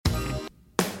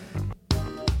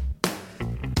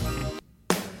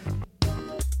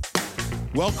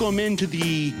Welcome into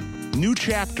the new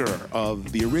chapter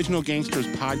of the Original Gangsters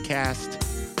podcast.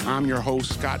 I'm your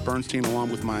host, Scott Bernstein,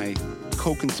 along with my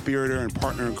co-conspirator and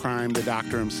partner in crime, the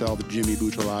doctor himself, Jimmy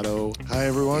Buccellato. Hi,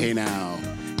 everyone. Hey, now.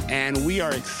 And we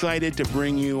are excited to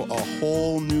bring you a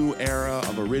whole new era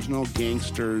of Original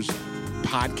Gangsters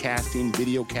podcasting,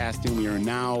 video casting. We are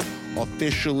now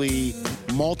officially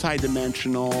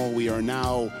multi-dimensional. We are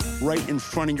now right in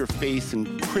front of your face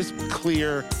in crisp,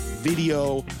 clear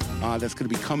video that's going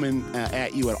to be coming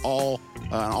at you at all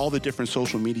the different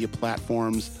social media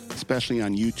platforms, especially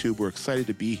on YouTube. We're excited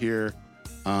to be here.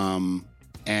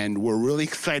 And we're really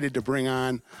excited to bring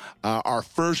on our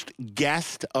first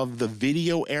guest of the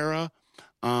video era,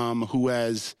 who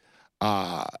has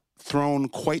thrown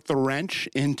quite the wrench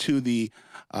into the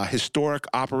historic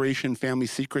Operation Family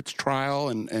Secrets trial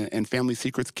and Family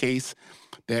Secrets case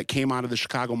that came out of the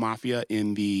Chicago Mafia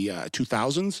in the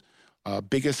 2000s.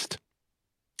 Biggest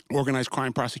organized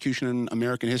crime prosecution in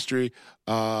American history,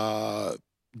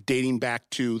 dating back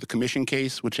to the Commission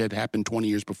case, which had happened 20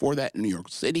 years before that in New York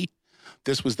City.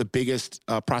 This was the biggest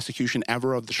prosecution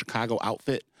ever of the Chicago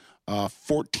outfit.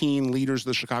 14 leaders of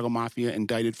the Chicago Mafia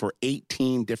indicted for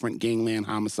 18 different gangland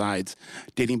homicides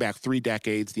dating back 3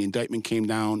 decades. The indictment came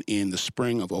down in the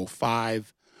spring of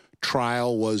 2005.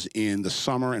 Trial was in the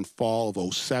summer and fall of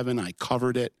 2007. I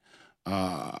covered it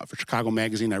for Chicago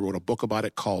Magazine. I wrote a book about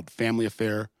it called Family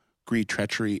Affair, Greed,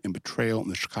 Treachery, and Betrayal in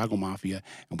the Chicago Mafia.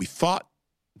 And we thought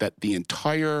that the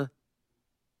entire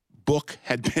book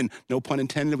had been, no pun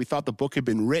intended, we thought the book had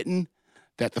been written,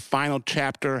 that the final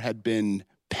chapter had been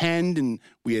penned, and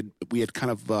we had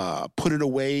kind of put it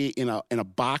away in a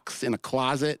box in a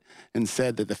closet and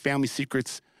said that the Family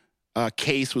Secrets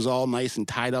case was all nice and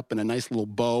tied up in a nice little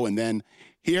bow. And then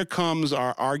here comes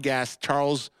our guest,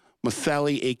 Charles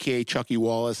Maselli, a.k.a. Chucky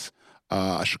Wallace,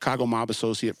 a Chicago mob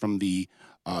associate from the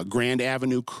Grand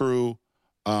Avenue crew,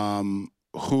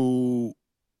 who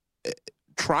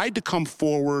tried to come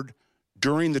forward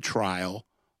during the trial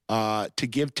to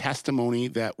give testimony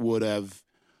that would have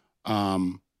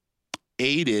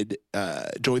aided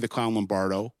Joey the Clown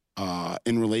Lombardo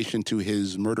in relation to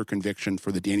his murder conviction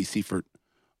for the Danny Seifert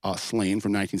slaying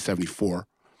from 1974.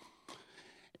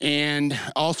 And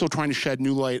also trying to shed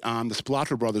new light on the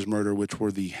Spilotro brothers' murder, which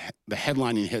were the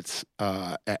headlining hits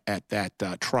at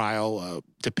that trial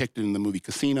depicted in the movie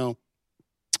Casino.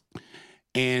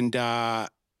 And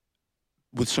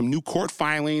with some new court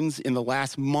filings in the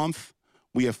last month,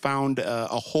 we have found a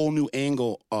whole new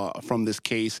angle from this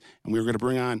case, and we're going to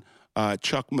bring on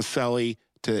Chuck Maselli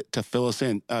to fill us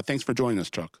in. Thanks for joining us,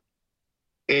 Chuck.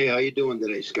 Hey, how you doing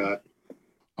today, Scott?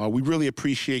 We really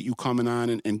appreciate you coming on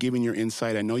and giving your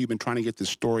insight. I know you've been trying to get this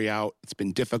story out. It's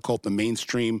been difficult. The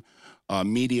mainstream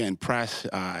media and press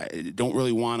don't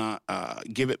really want to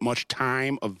give it much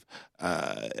time of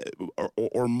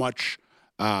or much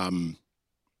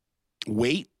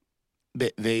weight.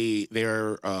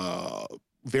 They're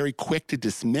very quick to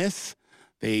dismiss.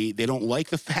 They don't like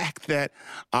the fact that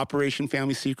Operation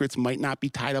Family Secrets might not be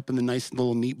tied up in the nice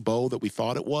little neat bow that we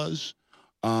thought it was.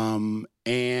 And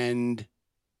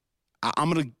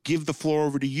I'm going to give the floor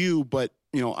over to you, but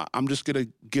I'm just going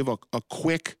to give a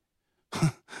quick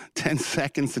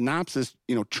 10-second synopsis.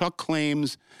 Chuck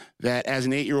claims that as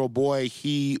an 8-year-old boy,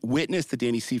 he witnessed the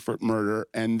Danny Seifert murder,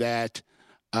 and that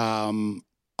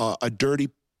a dirty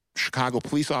Chicago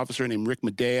police officer named Rick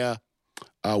Medea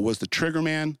was the trigger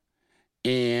man,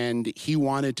 and he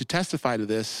wanted to testify to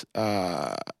this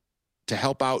to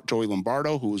help out Joey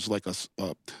Lombardo, who was like a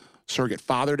surrogate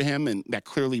father to him, and that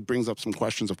clearly brings up some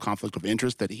questions of conflict of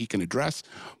interest that he can address.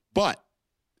 But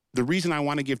the reason I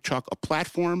want to give Chuck a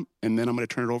platform, and then I'm going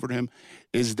to turn it over to him,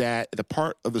 is that the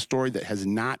part of the story that has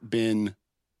not been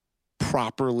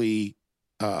properly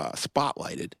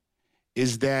spotlighted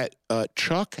is that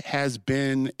Chuck has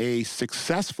been a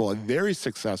very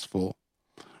successful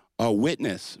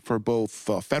witness for both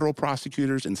federal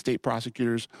prosecutors and state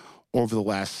prosecutors over the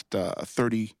last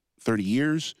 30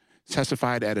 years.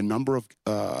 Testified at a number of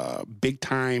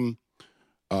big-time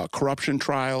corruption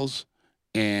trials,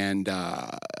 and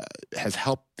has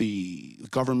helped the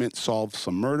government solve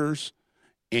some murders.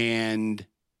 And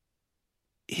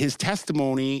his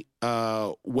testimony,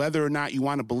 whether or not you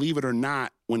want to believe it or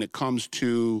not, when it comes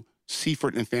to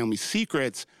Seifert and Family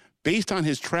Secrets, based on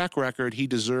his track record, he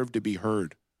deserved to be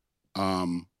heard,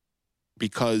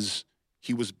 because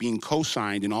he was being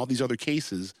co-signed in all these other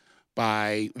cases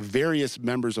by various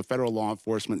members of federal law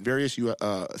enforcement, various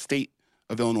state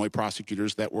of Illinois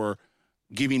prosecutors that were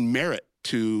giving merit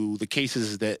to the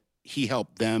cases that he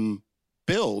helped them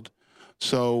build.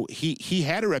 So he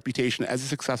had a reputation as a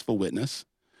successful witness.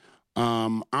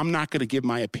 I'm not going to give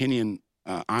my opinion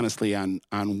honestly,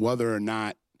 on whether or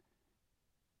not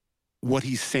what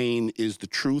he's saying is the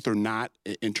truth or not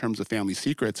in terms of family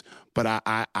secrets. But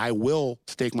I will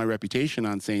stake my reputation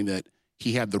on saying that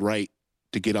he had the right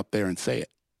to get up there and say it.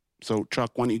 So,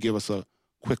 Chuck, why don't you give us a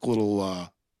quick little,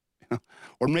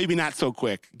 or maybe not so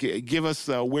quick, give us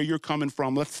where you're coming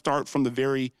from. Let's start from the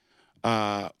very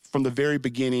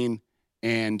beginning.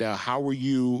 And how were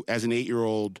you as an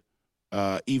 8-year-old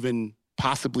even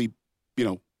possibly,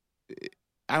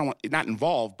 not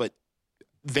involved, but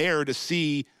there to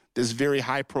see this very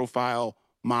high-profile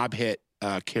mob hit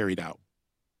carried out?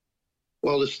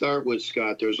 Well, to start with,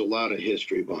 Scott, there's a lot of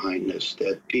history behind this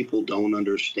that people don't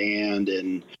understand.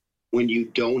 And when you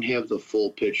don't have the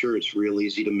full picture, it's real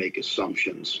easy to make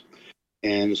assumptions.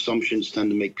 And assumptions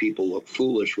tend to make people look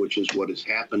foolish, which is what has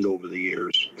happened over the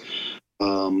years.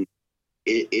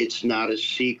 It's not a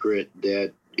secret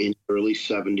that in the early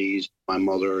 70s, my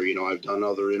mother, I've done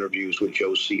other interviews with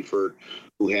Joe Seifert,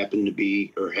 who happens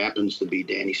to be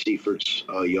Danny Seifert's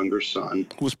younger son.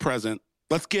 Who was present.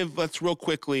 Let's real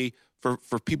quickly, for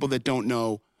people that don't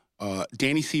know,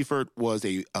 Danny Seifert was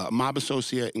a mob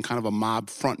associate and kind of a mob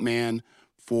front man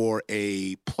for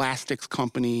a plastics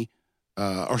company,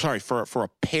 for a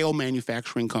pail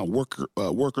manufacturing company,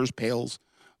 workers' pails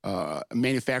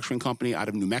manufacturing company out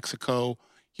of New Mexico.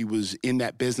 He was in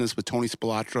that business with Tony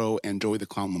Spilatro and Joey the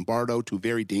Clown Lombardo, two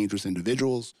very dangerous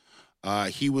individuals.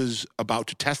 He was about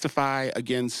to testify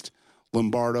against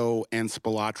Lombardo and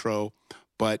Spilatro.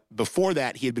 But before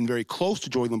that, he had been very close to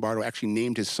Joey Lombardo, actually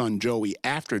named his son Joey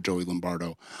after Joey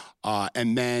Lombardo.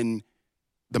 And then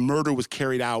the murder was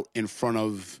carried out in front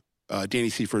of Danny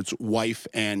Seifert's wife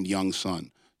and young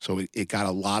son. So it got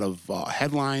a lot of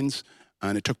headlines,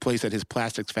 and it took place at his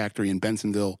plastics factory in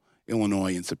Bensonville,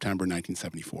 Illinois in September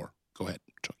 1974. Go ahead,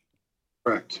 Chuck.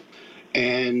 Correct.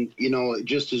 And,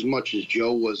 just as much as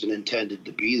Joe wasn't intended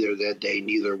to be there that day,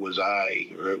 neither was I,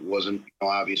 or it wasn't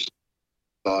obviously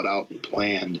thought out and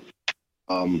planned.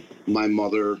 My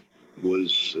mother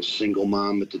was a single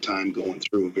mom at the time, going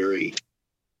through a very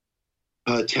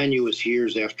tenuous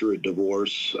years after a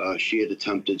divorce. She had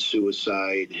attempted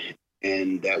suicide,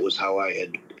 and that was how I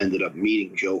had ended up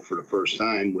meeting Joe for the first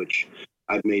time, which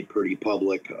I've made pretty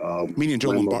public. Meaning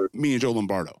Joe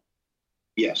Lombardo.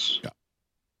 Yes. Yeah.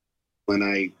 When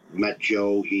I met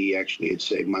Joe, he actually had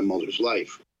saved my mother's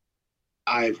life.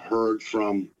 I've heard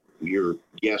from your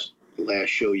guest last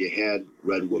show you had,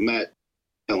 Red Wimette,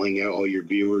 telling all your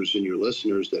viewers and your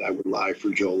listeners that I would lie for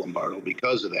Joe Lombardo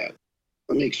because of that.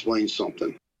 Let me explain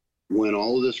something. When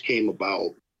all of this came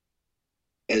about,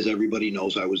 as everybody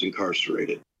knows, I was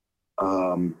incarcerated.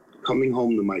 Coming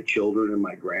home to my children and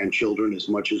my grandchildren, as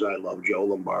much as I love Joe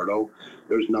Lombardo,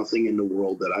 there's nothing in the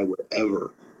world that I would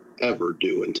ever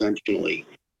do intentionally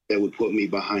that would put me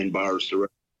behind bars the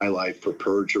rest of my life for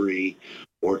perjury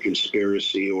or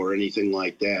conspiracy or anything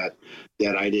like that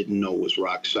I didn't know was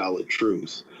rock solid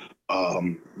truth,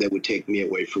 that would take me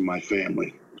away from my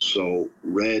family. So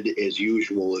Red, as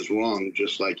usual, is wrong,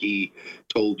 just like he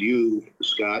told you,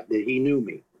 Scott, that he knew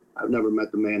me. I've never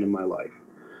met the man in my life.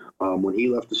 When he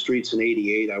left the streets in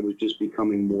 88, I was just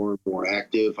becoming more and more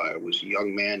active. I was a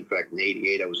young man. In fact, in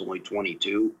 88, I was only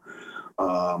 22.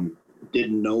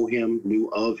 Didn't know him, knew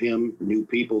of him, knew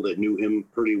people that knew him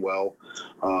pretty well.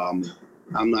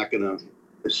 I'm not going to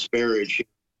disparage him.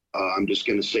 I'm just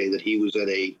going to say that he was at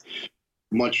a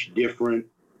much different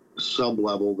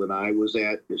sub-level than I was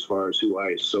at as far as who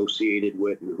I associated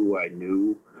with and who I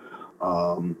knew.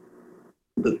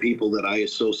 The people that I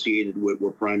associated with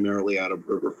were primarily out of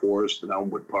River Forest and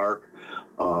Elmwood Park.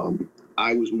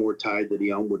 I was more tied to the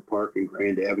Elmwood Park and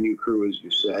Grand Avenue crew, as you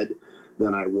said,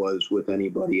 than I was with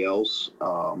anybody else.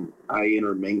 I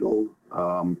intermingled.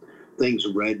 Things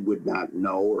Red would not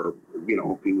know, or,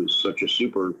 if he was such a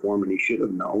super informant, he should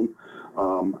have known.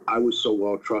 I was so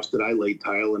well trusted, I laid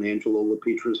tile in Angelo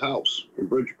LaPietra's house in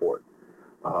Bridgeport,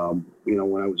 when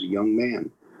I was a young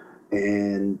man.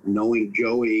 And knowing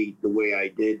Joey the way I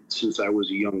did since I was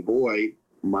a young boy,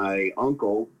 my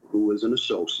uncle, who was an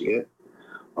associate,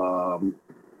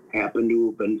 happened to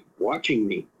have been watching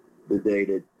me the day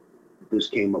that this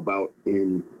came about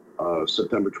in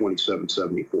September 27,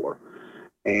 74.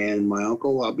 And my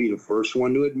uncle, I'll be the first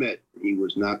one to admit, he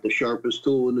was not the sharpest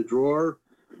tool in the drawer.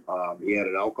 He had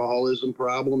an alcoholism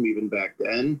problem even back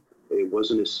then. It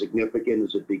wasn't as significant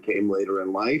as it became later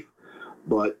in life.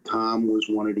 But Tom was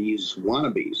one of these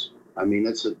wannabes. I mean,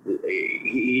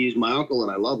 he's my uncle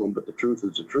and I love him, but the truth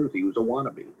is the truth. He was a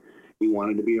wannabe. He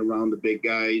wanted to be around the big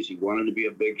guys. He wanted to be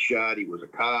a big shot. He was a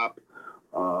cop.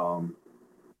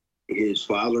 His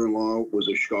father-in-law was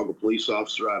a Chicago police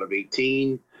officer out of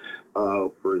 18.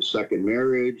 for his second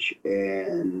marriage.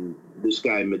 And this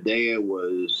guy, Medea,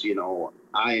 was,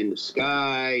 eye in the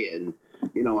sky. And,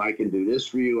 I can do this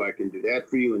for you. I can do that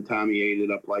for you. And Tommy ate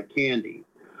it up like candy.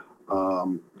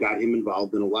 Got him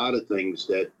involved in a lot of things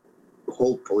that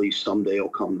hopefully someday will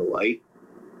come to light.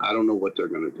 I don't know what they're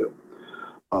going to do.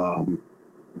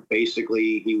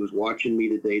 Basically, he was watching me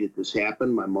the day that this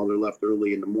happened. My mother left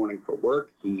early in the morning for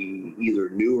work. He either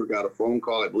knew or got a phone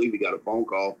call. I believe he got a phone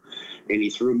call. And he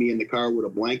threw me in the car with a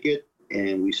blanket,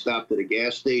 and we stopped at a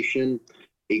gas station.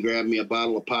 He grabbed me a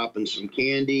bottle of pop and some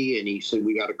candy, and he said,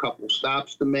 we got a couple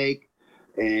stops to make.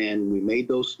 And we made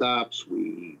those stops.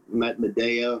 We met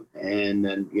Medea, and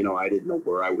then, I didn't know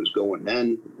where I was going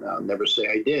then. I'll never say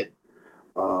I did.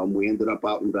 We ended up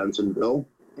out in Bensonville.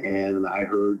 And I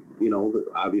heard,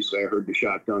 obviously I heard the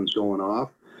shotguns going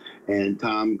off, and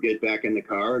Tom get back in the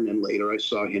car. And then later I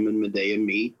saw him and Medea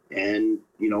meet. And,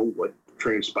 what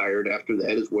transpired after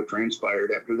that is what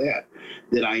transpired after that.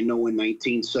 Did I know in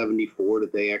 1974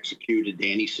 that they executed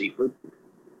Danny Seifert?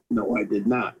 No, I did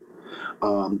not.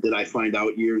 Did I find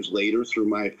out years later through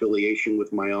my affiliation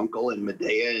with my uncle and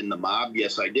Medea and the mob?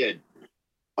 Yes, I did.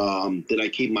 Did I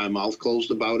keep my mouth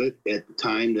closed about it at the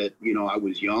time that, I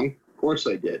was young? Of course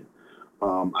I did.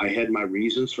 I had my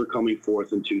reasons for coming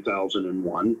forth in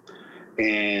 2001.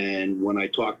 And when I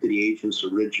talked to the agents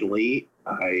originally,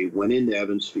 I went into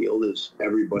Evansfield, as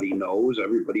everybody knows.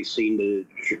 Everybody's seen the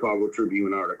Chicago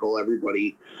Tribune article.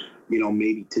 Everybody,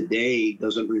 maybe today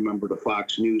doesn't remember the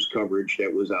Fox News coverage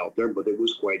that was out there, but it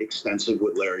was quite extensive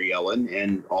with Larry Ellen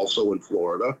and also in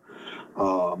Florida.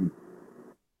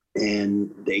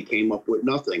 And they came up with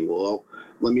nothing. Well,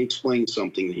 let me explain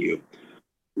something to you.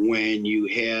 When you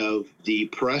have the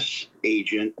press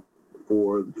agent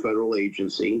for the federal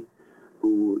agency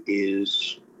who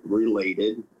is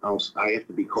related, I have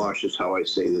to be cautious how I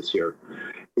say this here,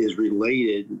 is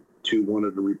related to one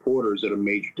of the reporters at a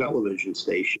major television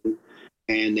station,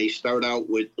 and they start out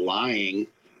with lying,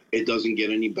 it doesn't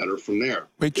get any better from there.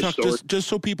 Wait, Chuck, just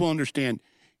so people understand,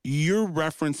 you're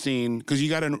referencing, because you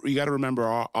got to remember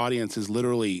our audience is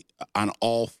literally on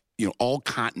all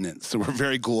continents, so we're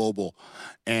very global,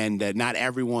 and not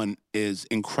everyone is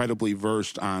incredibly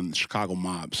versed on the Chicago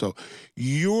mob. So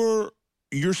you're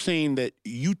saying that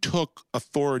you took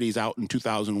authorities out in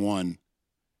 2001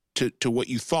 to what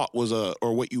you thought was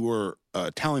or what you were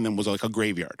telling them was like a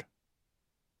graveyard.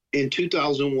 In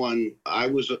 2001, I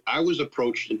was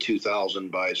approached in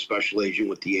 2000 by a special agent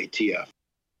with the ATF.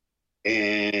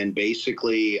 And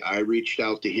basically, I reached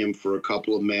out to him for a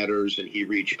couple of matters, and he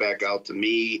reached back out to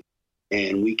me.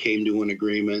 And we came to an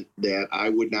agreement that I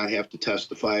would not have to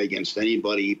testify against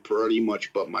anybody pretty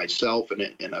much but myself and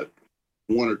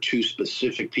one or two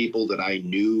specific people that I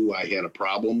knew I had a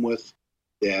problem with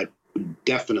that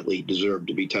definitely deserved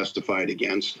to be testified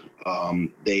against.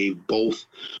 They both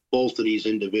of these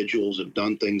individuals have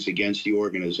done things against the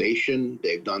organization.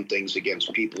 They've done things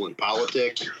against people in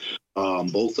politics.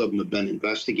 Both of them have been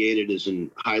investigated as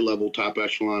in high-level, top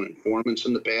echelon informants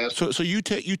in the past. So you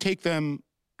take them.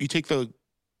 You take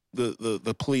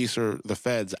the police or the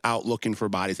feds out looking for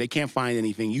bodies. They can't find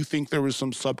anything. You think there was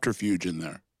some subterfuge in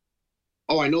there?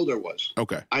 Oh, I know there was.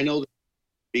 Okay. I know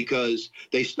because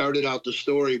they started out the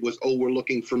story with, we're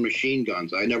looking for machine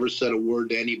guns. I never said a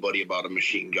word to anybody about a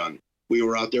machine gun. We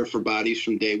were out there for bodies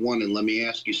from day one. And let me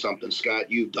ask you something,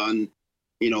 Scott. You've done,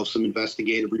 some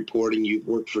investigative reporting. You've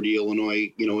worked for the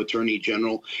Illinois, Attorney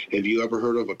General. Have you ever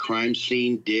heard of a crime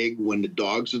scene dig when the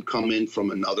dogs have come in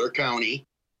from another county?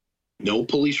 No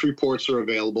police reports are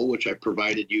available, which I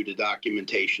provided you the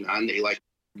documentation on. They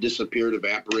disappeared,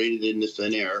 evaporated into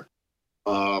thin air.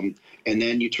 And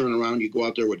then you turn around, you go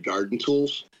out there with garden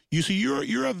tools.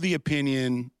 You're of the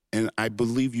opinion, and I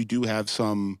believe you do have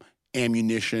some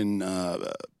ammunition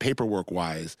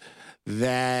paperwork-wise,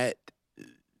 that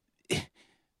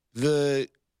the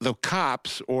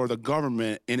cops or the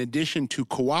government, in addition to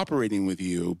cooperating with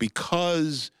you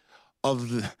because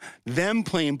of them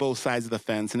playing both sides of the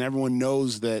fence, and everyone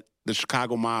knows that the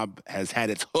Chicago mob has had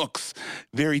its hooks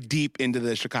very deep into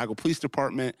the Chicago Police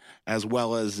Department, as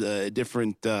well as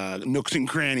different nooks and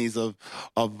crannies of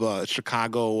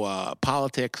Chicago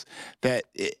politics, that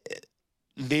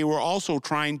they were also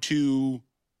trying to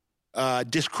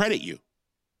discredit you.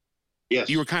 Yes.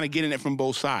 You were kind of getting it from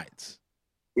both sides.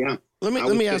 Yeah. Let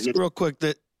me ask real quick,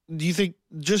 that do you think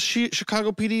just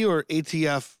Chicago PD or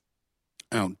ATF?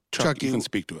 Chuck, you can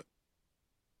speak to it.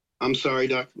 I'm sorry,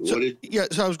 Doc. So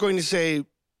I was going to say,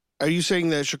 are you saying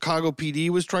that Chicago PD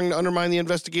was trying to undermine the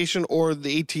investigation, or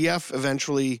the ATF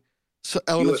eventually,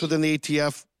 elements within the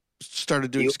ATF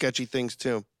started doing sketchy things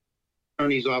too?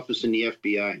 Attorney's office in the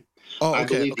FBI. Oh,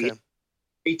 okay.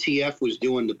 ATF was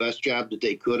doing the best job that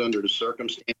they could under the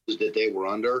circumstances that they were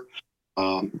under.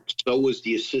 So was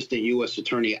the assistant U.S.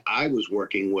 attorney I was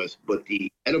working with, but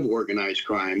the head of organized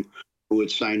crime, who had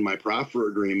signed my proffer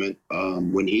agreement,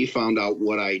 when he found out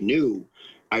what I knew,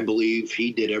 I believe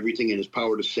he did everything in his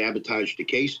power to sabotage the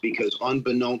case, because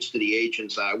unbeknownst to the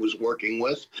agents I was working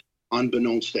with,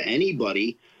 unbeknownst to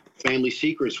anybody, Family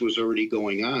Secrets was already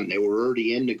going on. They were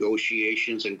already in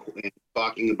negotiations and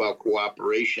talking about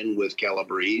cooperation with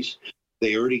Calabrese.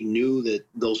 They already knew that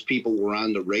those people were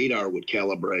on the radar with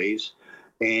Calabrese.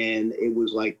 And it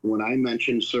was like when I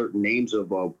mentioned certain names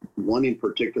of one in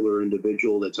particular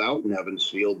individual that's out in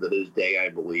Evansfield to this day, I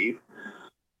believe,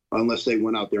 unless they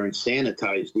went out there and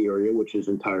sanitized the area, which is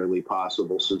entirely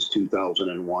possible since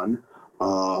 2001.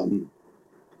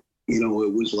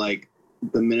 It was like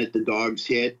the minute the dogs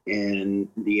hit and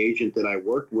the agent that I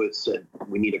worked with said,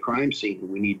 we need a crime scene,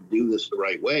 we need to do this the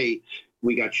right way,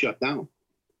 we got shut down.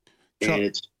 Chuck, and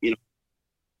it's,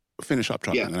 finish up,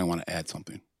 Chuck, yeah. and then I want to add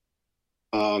something.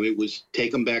 It was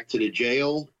take them back to the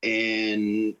jail.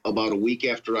 And about a week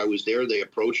after I was there, they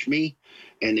approached me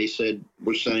and they said,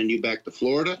 we're sending you back to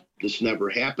Florida. This never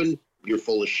happened. You're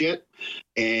full of shit.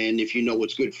 And if you know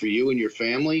what's good for you and your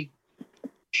family,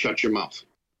 shut your mouth.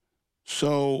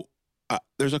 So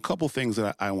there's a couple things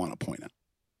that I want to point out.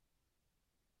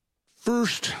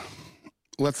 First,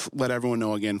 let's let everyone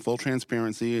know again, full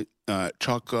transparency.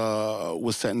 Chuck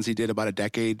was sentenced. He did about a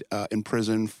decade in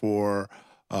prison for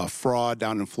fraud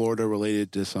down in Florida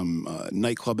related to some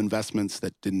nightclub investments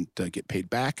that didn't get paid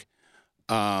back.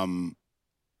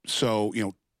 So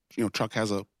Chuck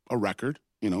has a record.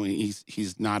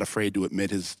 He's not afraid to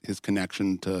admit his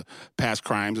connection to past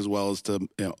crimes as well as to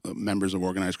members of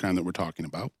organized crime that we're talking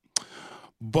about.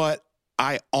 But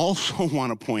I also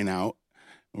want to point out,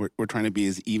 we're trying to be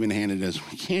as even-handed as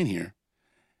we can here.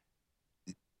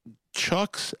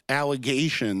 Chuck's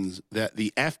allegations that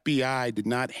the FBI did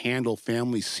not handle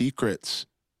family secrets,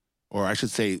 or I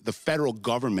should say the federal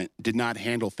government did not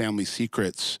handle family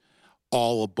secrets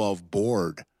all above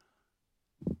board.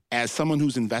 As someone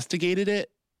who's investigated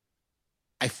it,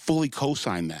 I fully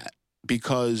co-sign that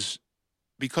because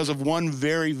of one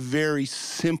very, very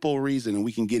simple reason, and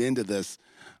we can get into this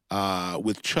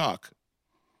with Chuck.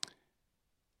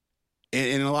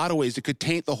 In a lot of ways, it could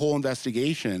taint the whole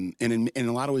investigation, and in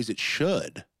a lot of ways, it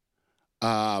should.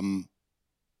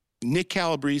 Nick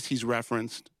Calabrese, he's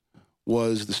referenced,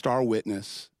 was the star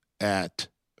witness at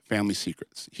Family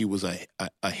Secrets. He was a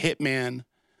hitman,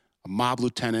 a mob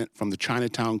lieutenant from the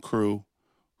Chinatown crew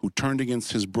who turned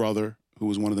against his brother, who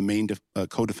was one of the main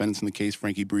co-defendants in the case,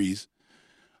 Frankie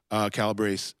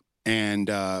Calabrese. And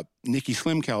Nicky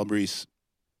Slim Calabrese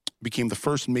became the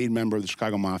first made member of the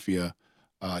Chicago Mafia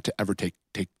to ever take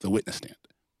the witness stand.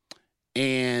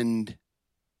 And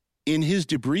in his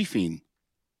debriefing,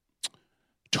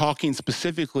 talking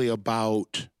specifically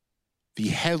about the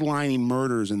headlining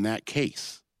murders in that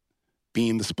case,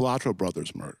 being the Spilotro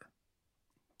brothers' murder,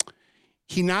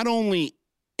 he not only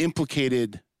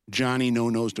implicated Johnny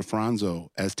No-Nose DeFranzo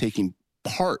as taking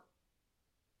part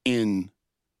in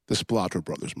the Spilotro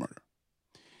brothers' murder,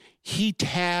 he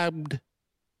tabbed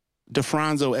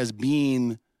DeFranzo as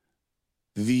being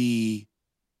the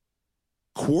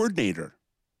coordinator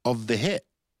of the hit.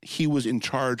 He was in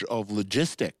charge of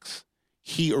logistics.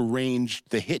 He arranged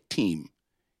the hit team.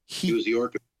 He was the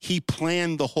orchestrator. He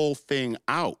planned the whole thing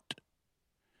out.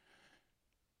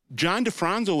 John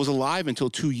DeFranzo was alive until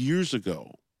 2 years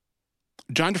ago.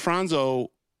 John DeFranzo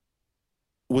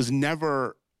was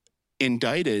never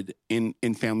indicted in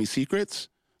Family Secrets.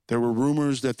 There were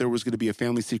rumors that there was going to be a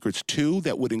Family Secrets 2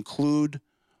 that would include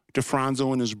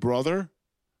DeFranzo and his brother.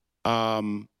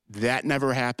 That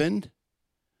never happened.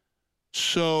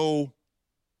 So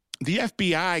the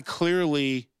FBI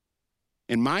clearly,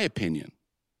 in my opinion,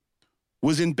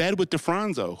 was in bed with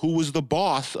DeFranzo, who was the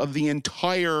boss of the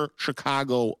entire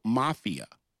Chicago Mafia.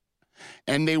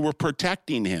 And they were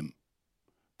protecting him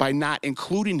by not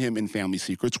including him in Family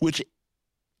Secrets, which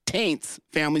taints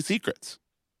Family Secrets.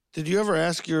 Did you ever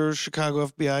ask your Chicago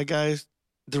FBI guys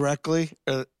directly?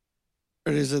 Or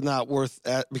is it not worth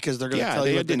that because they're going to tell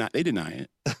you? They deny it.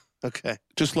 Okay.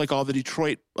 Just like all the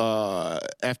Detroit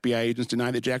FBI agents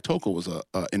deny that Jack Tocco was a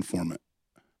informant.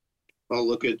 Well,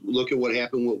 look at what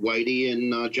happened with Whitey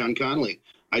and John Connolly.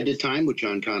 I did time with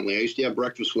John Connolly. I used to have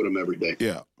breakfast with him every day.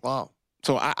 Yeah. Wow.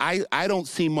 So I don't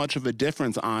see much of a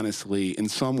difference, honestly, in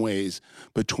some ways,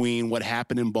 between what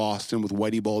happened in Boston with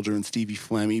Whitey Bulger and Stevie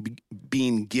Flemmi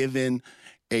being given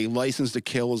a license to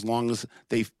kill as long as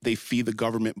they feed the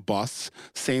government busts.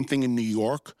 Same thing in New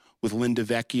York with Linda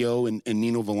Vecchio and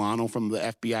Nino Villano from the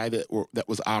FBI that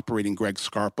was operating Greg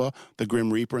Scarpa, the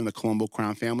Grim Reaper, and the Colombo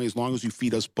Crown family. As long as you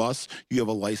feed us bus, you have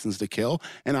a license to kill.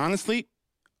 And honestly,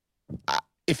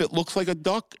 if it looks like a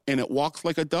duck and it walks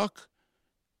like a duck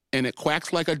and it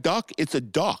quacks like a duck, it's a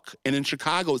duck. And in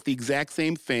Chicago, it's the exact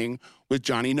same thing with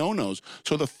Johnny No-Nos.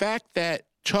 So the fact that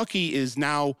Chucky is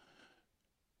now,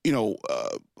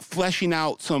 fleshing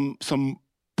out some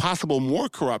possible more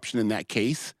corruption in that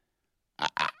case,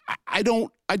 I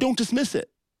don't dismiss it.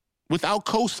 Without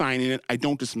co-signing it, I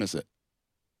don't dismiss it.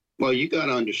 Well, you got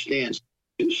to understand,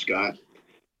 too, Scott.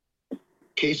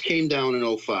 Case came down in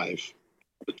 2005.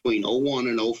 Between 2001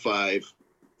 and 2005,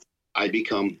 I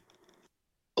become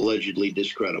allegedly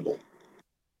discreditable.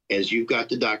 As you've got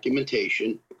the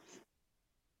documentation,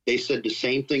 they said the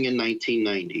same thing in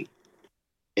 1990.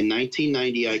 In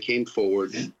 1990, I came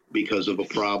forward because of a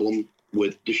problem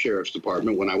with the sheriff's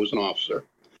department when I was an officer,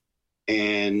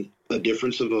 and a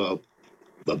difference of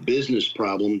a business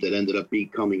problem that ended up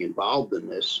becoming involved in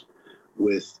this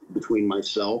between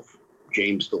myself,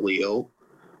 James DeLeo,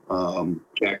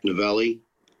 Jack Novelli,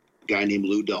 a guy named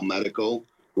Lou Del Medico,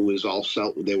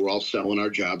 they were all selling our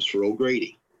jobs for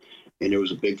O'Grady. And there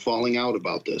was a big falling out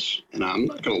about this. And I'm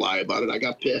not going to lie about it. I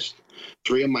got pissed.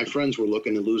 3 of my friends were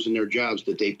looking at losing their jobs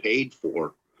that they paid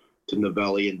for to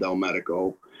Novelli and Del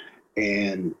Medico.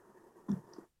 And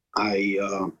I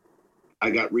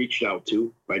got reached out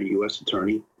to by the U.S.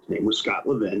 attorney. His name was Scott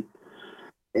Levin.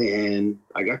 And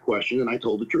I got questioned, and I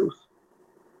told the truth.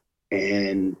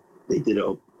 And they did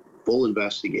a full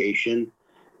investigation.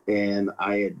 And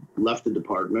I had left the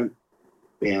department,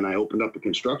 and I opened up a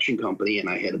construction company, and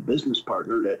I had a business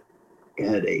partner that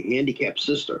had a handicapped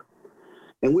sister.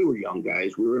 And we were young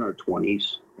guys. We were in our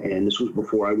 20s. And this was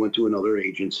before I went to another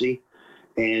agency.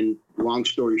 And long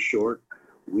story short,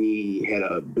 we had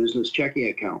a business checking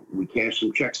account. We cashed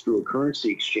some checks through a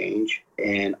currency exchange.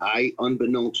 And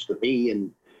unbeknownst to me,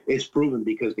 and it's proven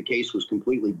because the case was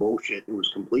completely bullshit and was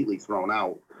completely thrown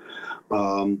out,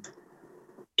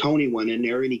 Tony went in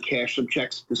there and he cashed some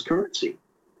checks at this currency.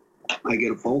 I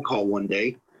get a phone call one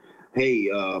day. Hey,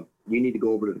 you need to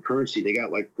go over to the currency. They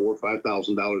got like $4,000 or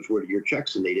 $5,000 worth of your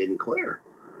checks and they didn't clear.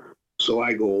 So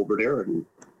I go over there and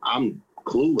I'm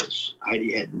clueless. I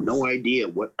had no idea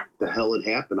what the hell had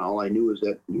happened. All I knew is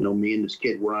that, me and this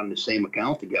kid were on the same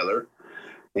account together.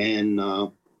 And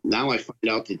now I find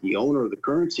out that the owner of the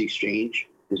currency exchange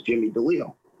is Jimmy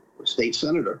DeLeo, a state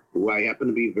senator, who I happen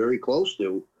to be very close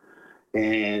to,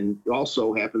 and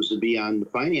also happens to be on the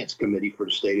finance committee for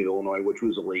the state of Illinois, which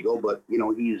was illegal, but,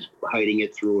 he's hiding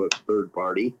it through a third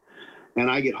party. And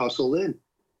I get hustled in,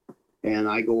 and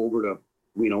I go over to,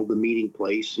 the meeting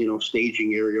place,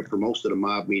 staging area for most of the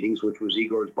mob meetings, which was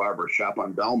Igor's Barber Shop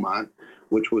on Belmont,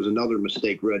 which was another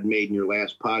mistake Red made in your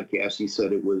last podcast. He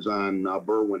said it was on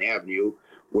Berwyn Avenue,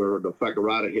 where the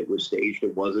Fecarata hit was staged.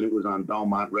 It wasn't. It was on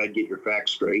Belmont. Red, get your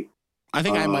facts straight. I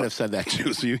think I might have said that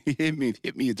too. So you hit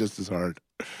me just as hard.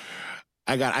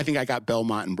 I think I got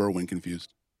Belmont and Berwyn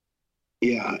confused.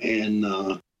 Yeah, and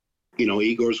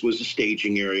Igor's was the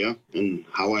staging area, and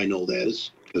how I know that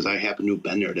is because I happen to have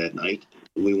been there that night.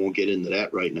 We won't get into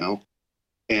that right now.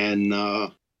 And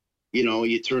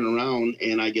you turn around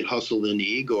and I get hustled into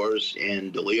Igor's,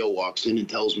 and DeLeo walks in and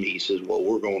tells me, he says, "Well,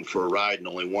 we're going for a ride, and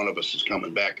only one of us is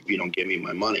coming back if you don't give me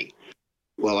my money."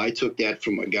 Well, I took that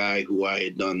from a guy who I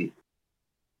had done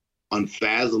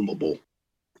unfathomable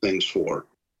things for,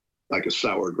 like a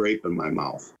sour grape in my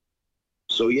mouth.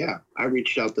 So yeah, I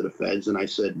reached out to the feds and I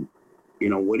said,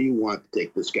 what do you want to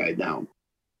take this guy down?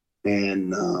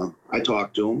 And I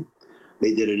talked to him.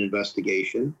 They did an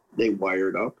investigation. They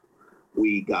wired up.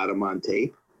 We got him on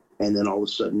tape. And then all of a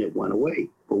sudden it went away.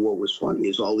 But what was funny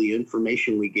is all the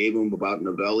information we gave him about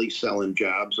Novelli selling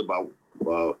jobs, about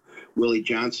Willie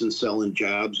Johnson selling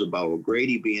jobs, about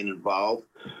O'Grady being involved.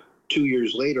 2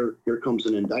 years later, here comes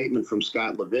an indictment from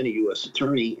Scott Levin, a U.S.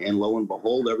 attorney, and lo and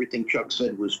behold, everything Chuck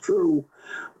said was true,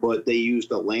 but they used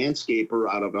a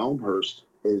landscaper out of Elmhurst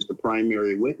as the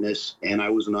primary witness, and I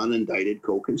was an unindicted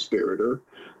co-conspirator.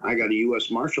 I got a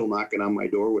U.S. Marshal knocking on my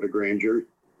door with a grand jury,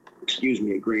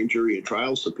 a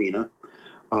trial subpoena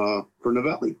for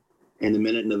Novelli. And the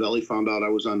minute Novelli found out I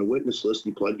was on the witness list,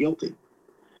 he pled guilty.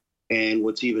 And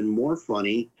what's even more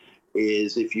funny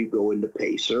is if you go into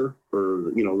Pacer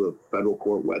or the federal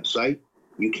court website,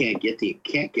 you can't get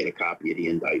a copy of the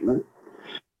indictment.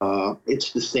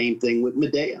 It's the same thing with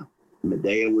Medea.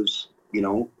 Medea was,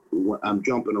 I'm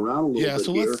jumping around a little bit. Yeah,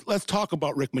 so here. let's talk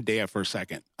about Rick Medea for a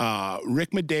second.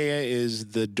 Rick Medea is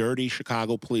the dirty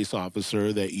Chicago police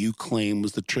officer that you claim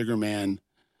was the trigger man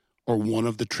or one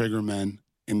of the trigger men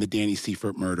in the Danny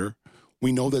Seifert murder.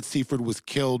 We know that Seifert was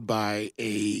killed by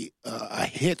a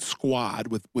hit squad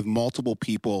with multiple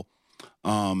people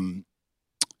on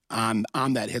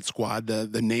that hit squad.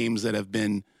 The names that have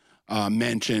been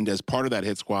mentioned as part of that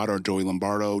hit squad are Joey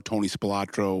Lombardo, Tony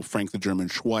Spilatro, Frank the German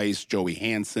Schweiss, Joey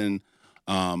Hansen.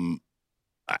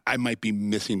 I might be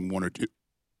missing one or two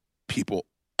people.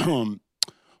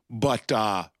 But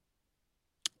I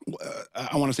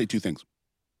want to say two things.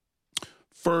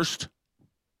 First,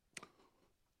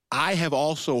 I have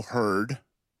also heard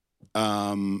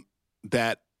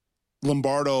that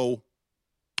Lombardo,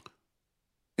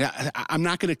 I'm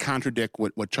not going to contradict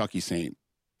what Chucky's saying,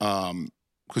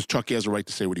 because Chucky has a right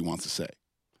to say what he wants to say.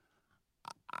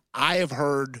 I have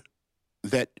heard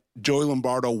that Joey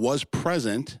Lombardo was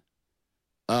present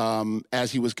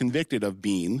as he was convicted of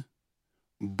being,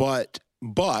 but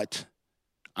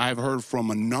I've heard from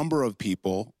a number of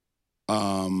people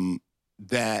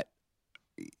that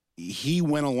he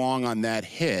went along on that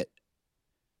hit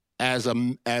as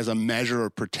a measure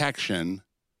of protection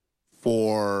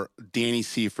for Danny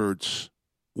Seifert's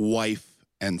wife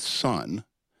and son.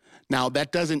 Now,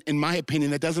 that doesn't, in my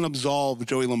opinion, that doesn't absolve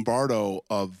Joey Lombardo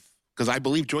because I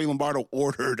believe Joey Lombardo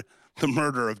ordered the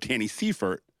murder of Danny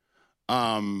Seifert.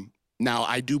 Now,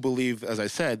 I do believe, as I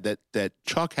said, that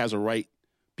Chuck has a right,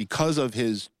 because of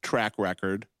his track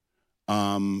record,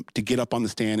 to get up on the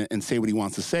stand and say what he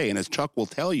wants to say. And as Chuck will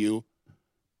tell you,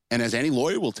 and as any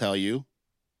lawyer will tell you,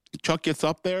 Chuck gets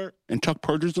up there and Chuck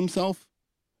perjures himself,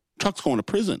 Chuck's going to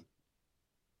prison.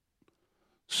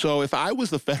 So if I was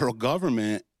the federal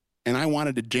government and I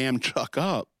wanted to jam Chuck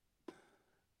up,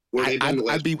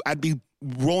 I'd be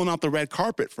rolling out the red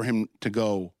carpet for him to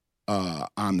go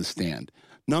on the stand.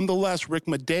 Nonetheless, Rick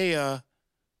Medea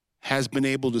has been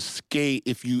able to skate,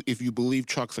 if you believe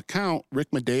Chuck's account,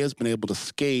 Rick Medea has been able to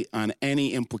skate on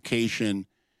any implication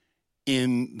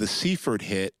in the Seifert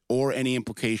hit or any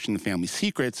implication in the family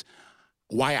secrets.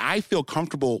 Why I feel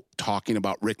comfortable talking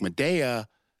about Rick Medea,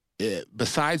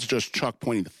 besides just Chuck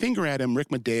pointing the finger at him,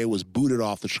 Rick Medea was booted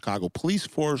off the Chicago police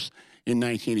force in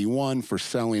 1981 for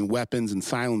selling weapons and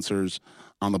silencers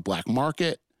on the black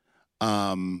market.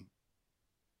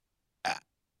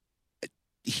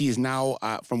 He is now,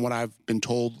 from what I've been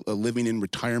told, living in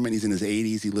retirement. He's in his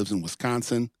 80s. He lives in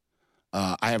Wisconsin.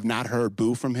 I have not heard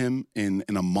boo from him in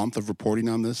a month of reporting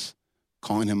on this,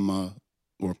 calling him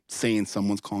or saying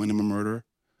someone's calling him a murderer,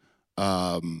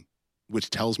 which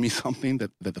tells me something,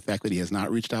 that the fact that he has not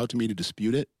reached out to me to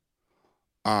dispute it.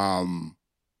 And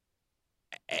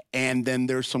then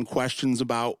there's some questions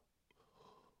about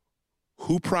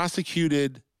who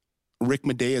prosecuted Rick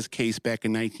Medea's case back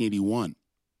in 1981.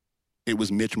 It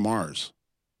was Mitch Mars.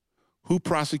 Who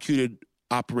prosecuted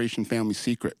Operation Family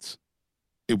Secrets?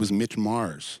 It was Mitch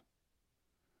Mars.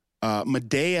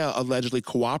 Medea allegedly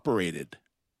cooperated,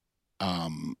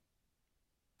 from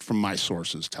my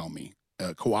sources tell me,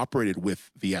 cooperated with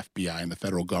the FBI and the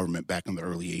federal government back in the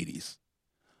early 80s.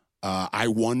 I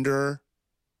wonder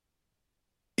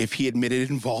if he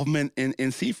admitted involvement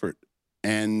in Seifert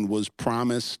and was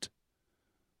promised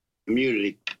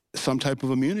immunity, some type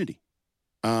of immunity.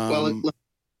 Well,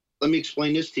 let me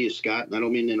explain this to you, Scott, and I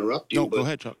don't mean to interrupt you. No, go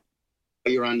ahead, Chuck.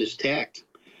 You're on this tact.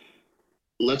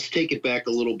 Let's take it back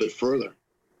a little bit further.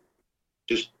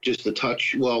 Just a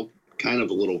touch, well, kind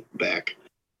of a little back.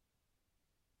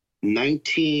 Going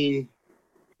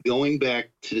back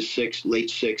to the late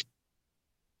 60s,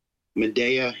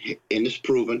 Medea, and it's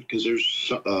proven because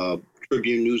there's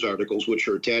Tribune news articles which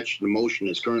are attached to the motion,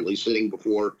 is currently sitting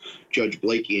before Judge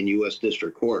Blakey in U.S.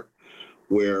 District Court,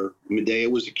 where Medea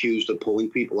was accused of pulling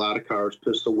people out of cars,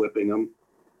 pistol whipping them,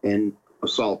 and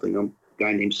assaulting them. A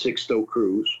guy named Sixto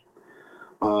Cruz.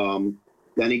 Then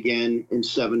again in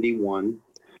 71.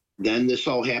 Then this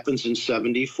all happens in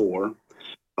 74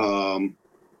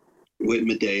 with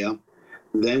Medea.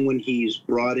 Then when he's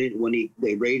brought in,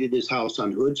 they raided his house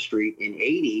on Hood Street in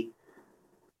 80,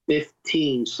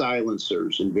 15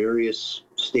 silencers in various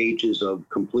stages of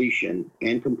completion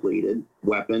and completed,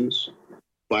 weapons,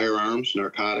 firearms,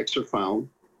 narcotics are found.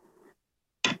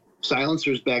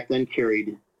 Silencers back then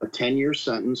carried a 10-year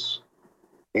sentence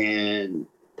and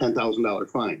 $10,000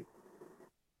 fine.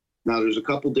 Now, there's a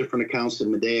couple different accounts that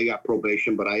Medea got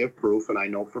probation, but I have proof, and I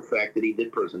know for a fact that he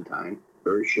did prison time,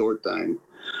 very short time.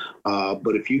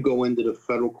 But if you go into the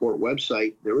federal court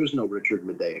website, there is no Richard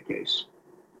Medea case.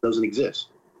 It doesn't exist.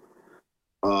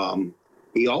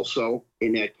 He also,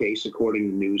 in that case, according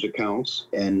to news accounts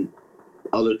and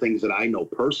other things that I know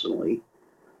personally,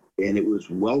 and it was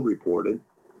well reported,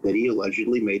 that he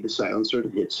allegedly made the silencer to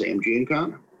hit Sam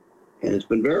Giancana. And it's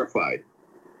been verified.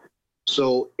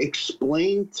 So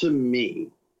explain to me,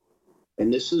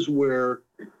 and this is where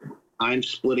I'm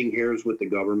splitting hairs with the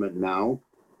government now.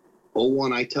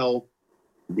 01, I tell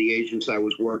the agents I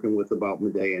was working with about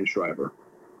Medea and Schreiber.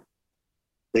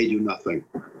 They do nothing.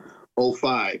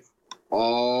 05,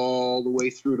 all the way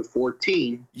through to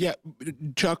 14. Yeah,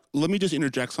 Chuck, let me just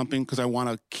interject something because I want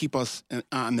to keep us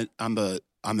on the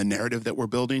narrative that we're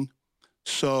building.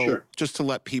 So Sure. just to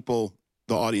let people,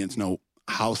 the audience, know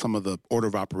how some of the order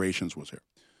of operations was here.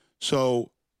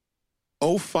 So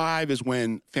 05 is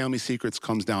when Family Secrets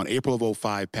comes down. April of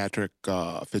 05, Patrick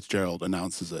Fitzgerald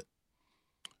announces it.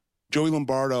 Joey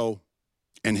Lombardo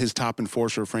and his top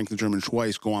enforcer, Frank the German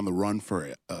Schweiss, go on the run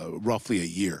for roughly a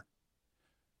year.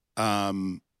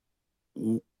 And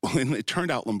it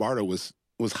turned out Lombardo was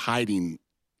hiding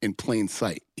in plain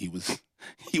sight. He was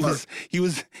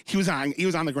on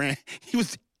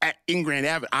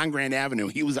Grand Avenue.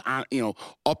 He was on,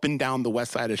 up and down the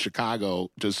west side of Chicago,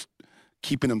 just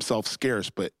keeping himself scarce.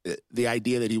 But the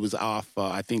idea that he was off,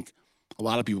 I think a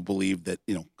lot of people believe that,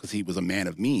 because he was a man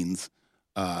of means,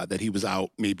 that he was out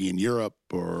maybe in Europe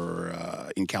or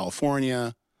in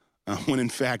California, when in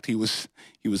fact he was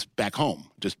back home,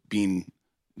 just being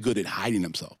good at hiding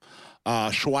himself.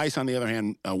 Schweiss, on the other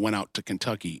hand, went out to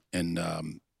Kentucky and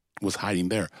was hiding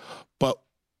there. But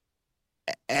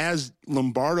as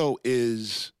Lombardo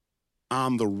is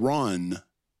on the run,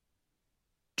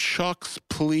 Chuck's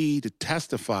plea to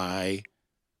testify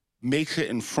makes it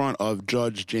in front of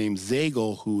Judge James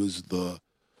Zagel, who is the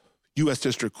U.S.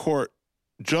 District Court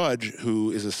judge who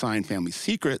is assigned Family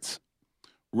Secrets,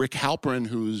 Rick Halperin,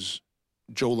 who's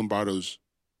Joe Lombardo's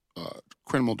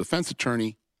criminal defense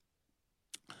attorney.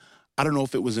 I don't know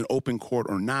if it was an open court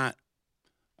or not,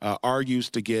 argues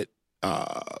to get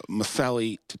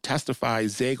Maselli to testify.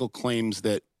 Zagel claims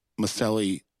that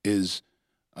Maselli is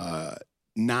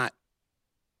not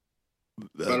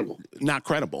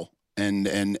credible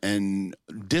and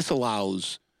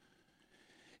disallows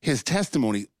his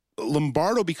testimony.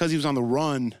 Lombardo, because he was on the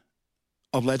run,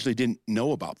 allegedly didn't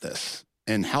know about this,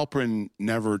 and Halperin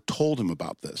never told him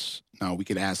about this. Now, we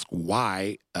could ask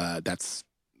why. That's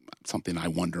something I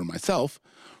wonder myself.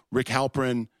 Rick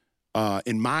Halperin,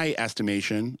 in my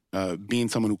estimation, being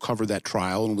someone who covered that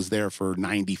trial and was there for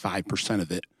 95%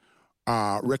 of it,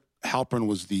 Rick Halperin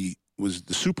was the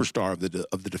superstar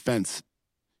of the defense.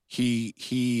 He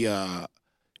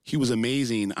was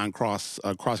amazing on cross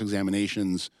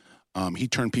examinations. He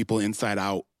turned people inside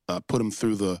out, put them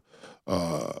through the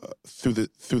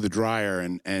dryer,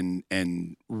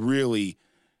 and really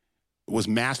was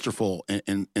masterful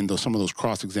in some of those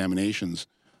cross examinations.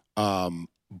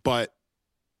 But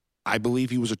I believe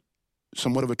he was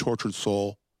somewhat of a tortured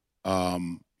soul.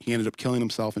 He ended up killing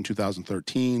himself in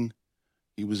 2013.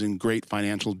 He was in great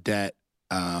financial debt,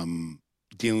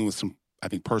 dealing with some, I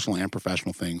think, personal and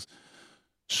professional things.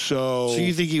 So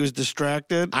you think he was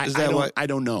distracted? I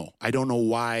don't know. I don't know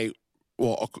why.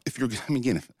 Well, if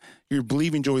you're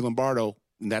believing Joey Lombardo,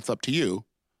 that's up to you,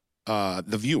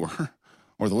 the viewer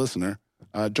or the listener.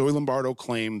 Joey Lombardo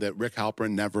claimed that Rick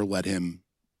Halperin never let him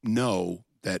know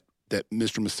that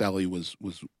Mr. Maselli was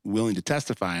willing to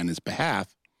testify on his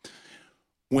behalf.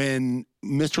 When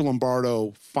Mr.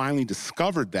 Lombardo finally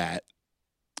discovered that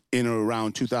in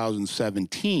around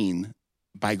 2017,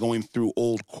 by going through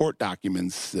old court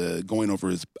documents, going over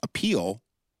his appeal,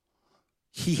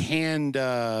 he hand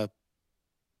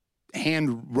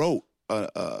wrote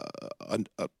a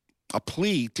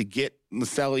plea to get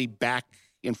Maselli back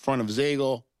in front of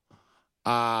Zagel,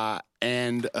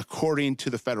 and according to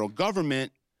the federal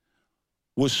government,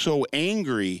 was so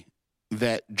angry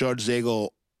that Judge Zagel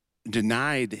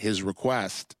denied his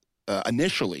request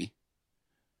initially.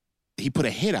 He put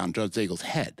a hit on Judge Zagel's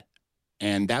head.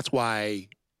 And that's why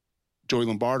Joey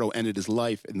Lombardo ended his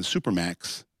life in the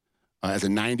Supermax as a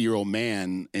 90-year-old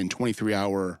man in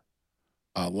 23-hour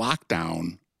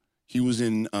lockdown. He was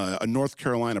in a North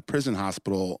Carolina prison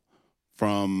hospital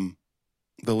from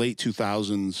the late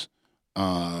 2000s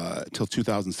till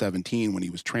 2017 when he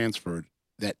was transferred.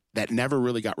 That never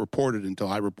really got reported until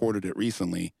I reported it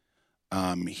recently.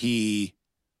 He,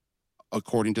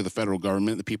 according to the federal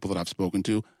government, the people that I've spoken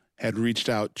to, had reached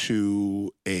out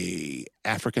to a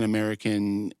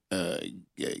African-American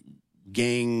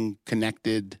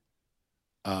gang-connected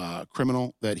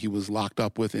criminal that he was locked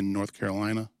up with in North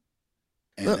Carolina.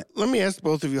 And let me ask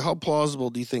both of you, how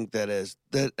plausible do you think that is?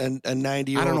 That a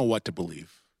 90-year-old... I don't know what to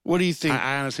believe. What do you think?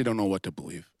 I honestly don't know what to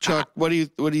believe. Chuck, what do you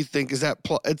think? Is that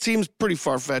it seems pretty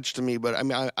far-fetched to me, but I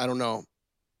mean, I don't know.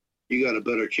 You got a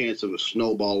better chance of a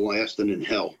snowball lasting in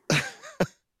hell.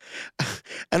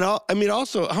 And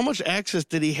also, how much access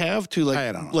did he have to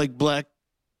like black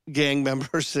gang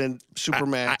members and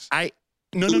Supermax?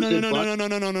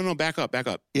 No. Back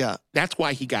up. Yeah. That's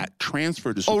why he got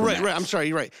transferred to Oh, Supermax. right. I'm sorry.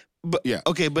 You're right. But Yeah.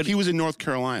 okay, but He was in North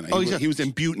Carolina. He was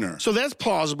in Buettner. so that's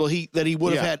plausible. That he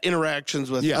would have Yeah. had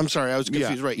interactions with. Yeah. I'm sorry, I was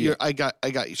confused. Yeah. Right. Yeah. I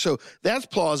got you. So that's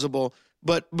plausible.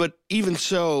 But even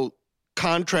so,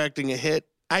 contracting a hit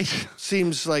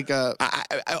seems like a.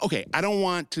 Okay, I don't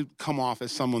want to come off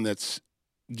as someone that's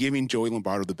giving Joey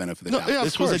Lombardo the benefit of the doubt. Yeah,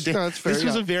 This of course. That's fair,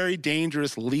 was a very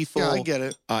dangerous, lethal Yeah, I get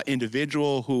it.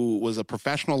 Individual who was a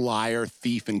professional liar,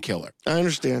 thief, and killer. I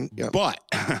understand. Yeah. But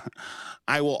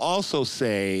I will also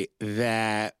say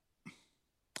that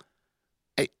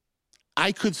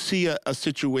I could see a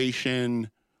situation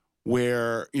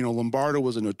where, Lombardo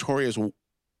was a notorious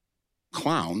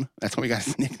clown. That's why he got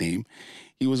his nickname.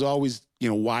 He was always,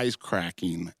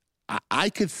 wisecracking. I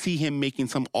could see him making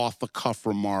some off-the-cuff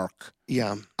remark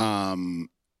Yeah. in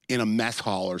a mess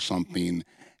hall or something,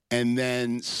 and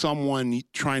then someone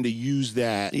trying to use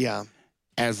that Yeah.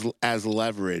 as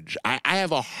leverage. I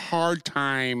have a hard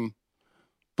time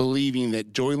believing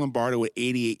that Joey Lombardo at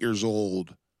 88 years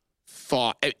old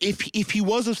thought, if he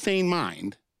was of sane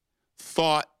mind,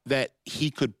 thought that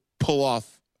he could pull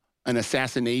off an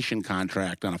assassination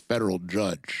contract on a federal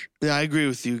judge. Yeah, I agree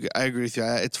with you.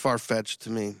 It's far-fetched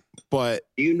to me. But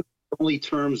The only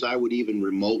terms I would even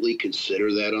remotely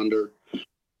consider that under,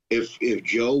 if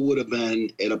Joe would have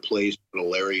been at a place with a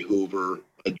Larry Hoover,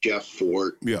 a Jeff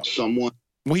Fort, Yeah. someone.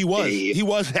 well, he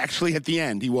was actually at the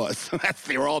end. He was.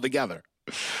 They were all together.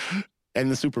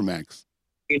 And the Supermax.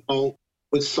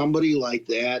 With somebody like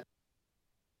that,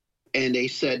 and they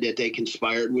said that they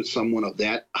conspired with someone of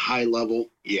that high level,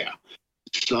 yeah.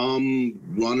 Some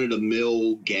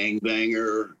run-of-the-mill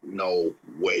gangbanger, no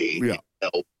way. Yeah.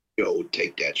 Hell, Joe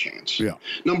take that chance. Yeah.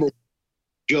 Number one,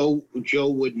 Joe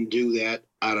wouldn't do that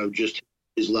out of just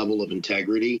his level of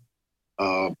integrity.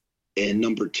 And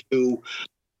number two,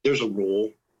 there's a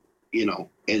rule, and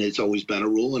it's always been a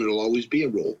rule, and it'll always be a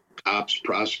rule. Cops,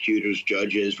 prosecutors,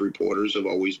 judges, reporters have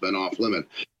always been off limit.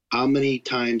 How many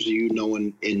times do you know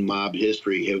in mob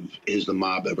history has the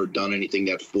mob ever done anything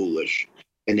that foolish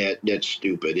and that's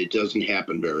stupid? It doesn't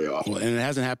happen very often. Well, and it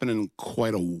hasn't happened in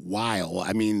quite a while.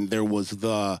 I mean, there was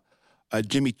the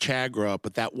Jimmy Chagra,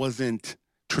 but that wasn't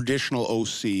traditional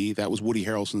OC. That was Woody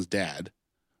Harrelson's dad,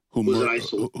 who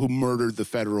murdered the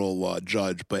federal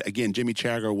judge. But again, Jimmy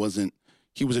Chagra wasn't.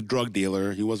 He was a drug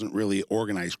dealer. He wasn't really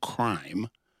organized crime.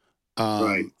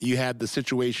 Right. You had the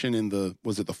situation in the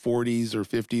 40s or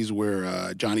 50s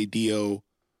where Johnny Dio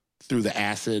threw the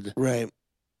acid Right.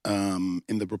 in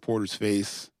the reporter's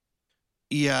face.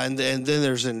 Yeah, and then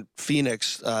there's in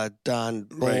Phoenix, Don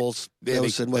Bowles. Right. That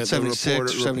was in, what, 76 or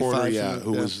 75? Yeah,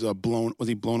 who was blown. Was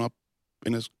he blown up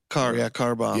in his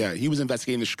car bomb. Yeah, he was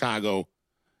investigating the Chicago.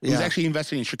 He was actually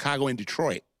investigating Chicago and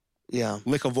Detroit. Yeah.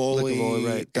 Licavoli,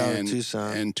 right, down in and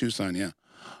Tucson. And Tucson, yeah.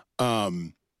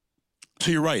 So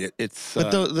you're right. It's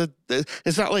But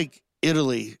it's not like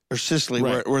Italy or Sicily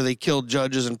Right. where they killed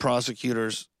judges and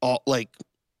prosecutors all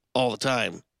the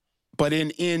time. But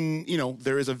in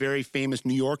there is a very famous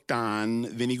New York Don,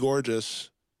 Vinnie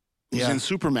Gorgeous, who's in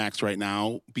Supermax right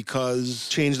now because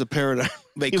Change the paradigm.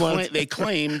 they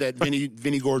claim that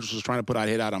Vinnie Gorgeous was trying to put a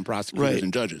hit out on prosecutors Right.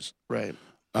 and judges. Right.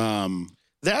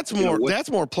 That's That's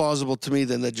more plausible to me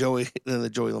than the Joey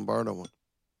Lombardo one.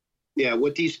 Yeah,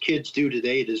 what these kids do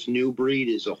today, this new breed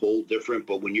is a whole different.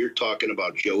 But when you're talking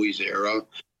about Joey's era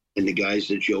and the guys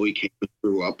that Joey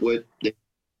grew up with, they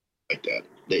like that.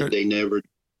 They never.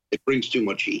 It brings too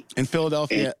much heat. In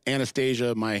Philadelphia,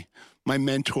 Anastasia, my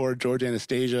mentor George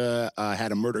Anastasia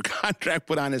had a murder contract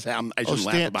put on his head. I shouldn't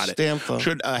laugh about it.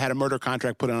 Stamfa. Had a murder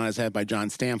contract put on his head by John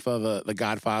Stamfa, the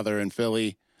Godfather in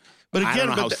Philly. But again, I don't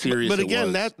know how serious but it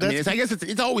again, was. I guess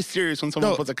it's always serious when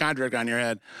someone puts a contract on your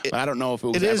head. But I don't know if it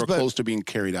was ever close to being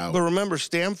carried out. But remember,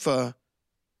 Stamfa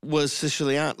was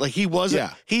Sicilian. Like he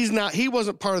wasn't. Yeah. He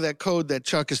wasn't part of that code that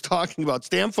Chuck is talking about.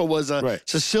 Stamfa was a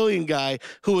Sicilian guy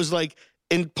who was like,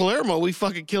 in Palermo, we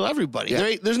fucking kill everybody.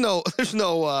 Yeah. There's no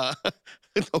no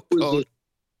code.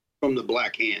 From the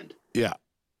Black Hand. Yeah.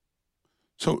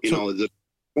 So the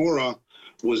Camorra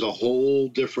was a whole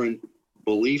different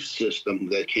belief system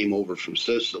that came over from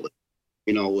Sicily.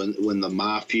 When the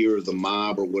mafia or the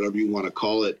mob or whatever you want to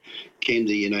call it came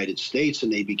to the United States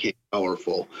and they became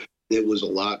powerful, it was a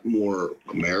lot more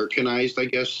Americanized, I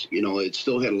guess. It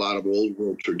still had a lot of old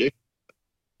world tradition.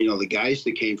 The guys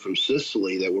that came from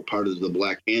Sicily that were part of the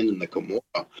Black Hand and the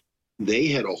Camorra, they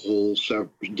had a whole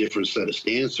different set of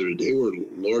stances. They were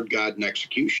Lord, God, and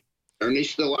execution, and they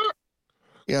still are.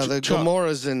 Yeah, the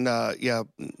Camorra's in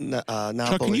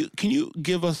Napoli. Chuck, can you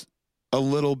give us a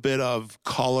little bit of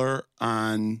color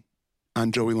on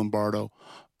Joey Lombardo?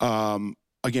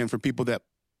 again, for people that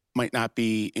might not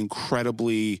be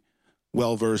incredibly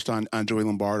well-versed on Joey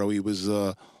Lombardo, he was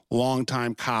a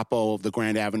longtime capo of the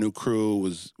Grand Avenue crew,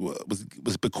 was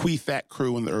bequeathed that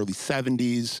crew in the early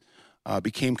 70s,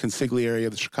 became consigliere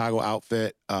of the Chicago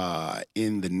outfit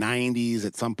in the 90s.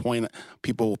 At some point,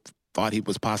 people thought he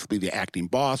was possibly the acting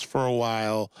boss for a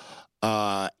while.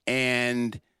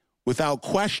 And without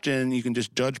question, you can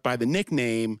just judge by the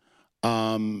nickname,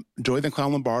 Joey the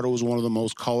Clown Lombardo was one of the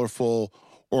most colorful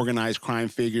organized crime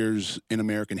figures in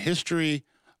American history.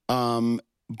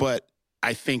 But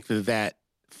I think that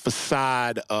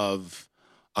facade of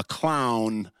a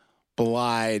clown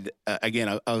belied,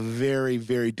 again, a very,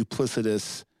 very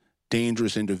duplicitous,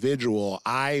 dangerous individual.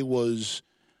 I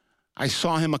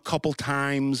saw him a couple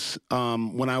times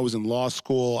when I was in law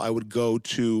school. I would go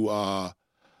to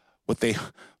what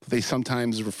they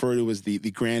sometimes refer to as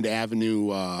the Grand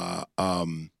Avenue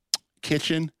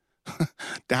kitchen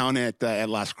down at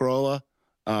La Scrolla,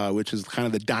 which is kind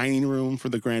of the dining room for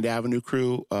the Grand Avenue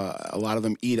crew. A lot of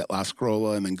them eat at La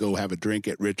Scrolla and then go have a drink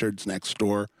at Richard's next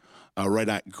door, right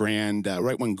at Grand,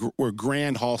 where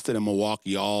Grand, Halsted, and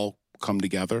Milwaukee all come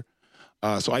together.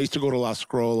 So I used to go to La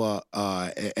Scrolla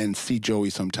and see Joey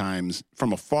sometimes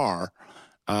from afar.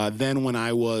 Then when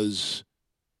I was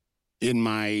in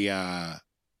my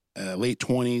late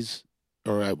 20s,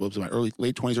 or it was my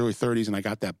late 20s, early 30s, and I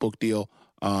got that book deal,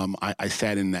 I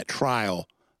sat in that trial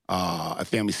at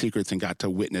Family Secrets and got to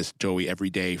witness Joey every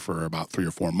day for about 3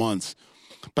 or 4 months.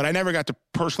 But I never got to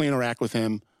personally interact with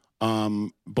him.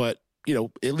 But,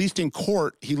 at least in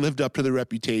court, he lived up to the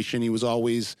reputation. He was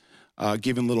always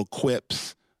giving little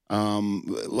quips,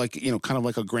 like, kind of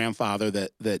like a grandfather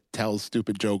that tells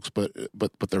stupid jokes, but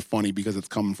they're funny because it's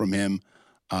coming from him.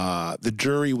 The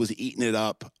jury was eating it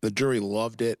up. The jury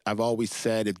loved it. I've always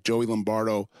said if Joey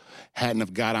Lombardo hadn't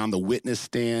have got on the witness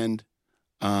stand,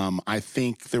 I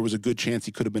think there was a good chance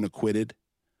he could have been acquitted.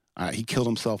 He killed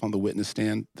himself on the witness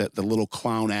stand. That the little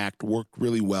clown act worked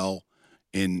really well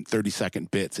in 30-second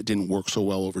bits. It didn't work so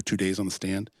well over 2 days on the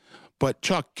stand. But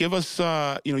Chuck, give us,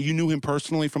 you knew him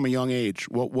personally from a young age.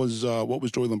 What was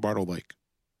Joey Lombardo like?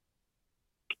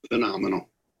 Phenomenal.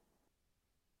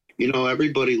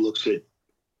 Everybody looks at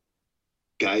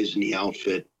guys in the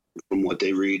outfit from what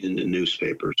they read in the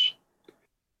newspapers.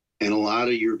 And a lot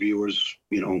of your viewers,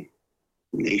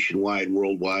 nationwide,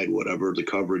 worldwide, whatever the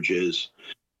coverage is,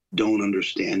 don't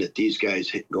understand that these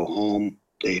guys go home,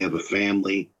 they have a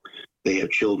family, they have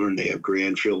children, they have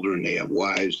grandchildren, they have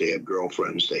wives, they have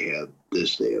girlfriends, they have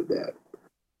this, they have that.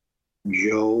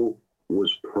 Joe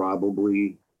was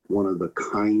probably one of the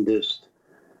kindest,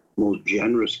 most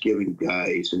generous giving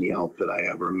guys in the outfit I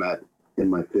ever met in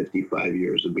my 55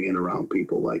 years of being around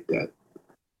people like that.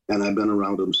 And I've been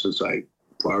around them since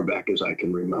far back as I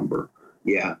can remember.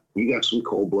 Yeah, you got some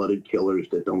cold-blooded killers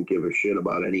that don't give a shit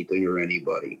about anything or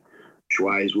anybody.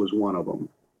 Schweiz was one of them.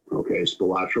 Okay,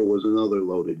 Spilotro was another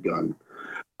loaded gun.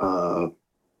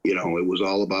 It was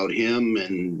all about him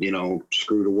and,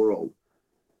 screw the world.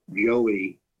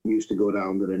 Joey used to go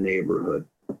down to the neighborhood.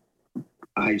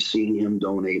 I've seen him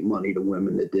donate money to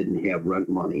women that didn't have rent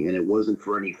money, and it wasn't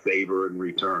for any favor in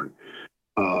return.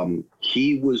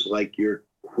 He was like your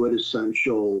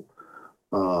quintessential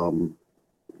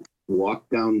walk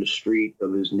down the street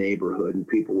of his neighborhood, and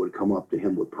people would come up to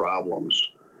him with problems.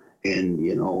 And,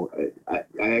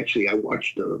 I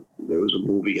watched there was a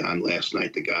movie on last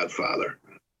night, The Godfather,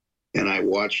 and I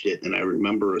watched it, and I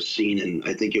remember a scene, and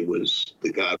I think it was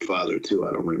The Godfather 2,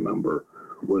 I don't remember,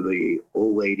 where the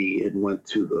old lady had went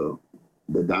to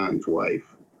the Don's wife,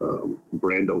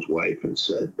 Brando's wife, and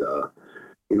said,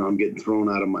 I'm getting thrown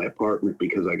out of my apartment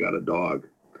because I got a dog.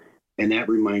 And that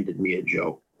reminded me of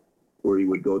Joe, where he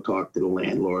would go talk to the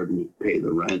landlord and he'd pay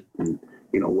the rent and,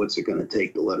 what's it going to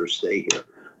take to let her stay here?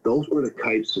 Those were the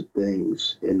types of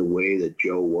things in the way that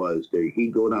Joe was.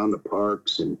 He'd go down to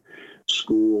parks and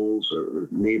schools or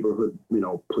neighborhood,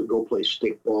 go play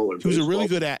stickball or baseball. He was a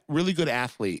really good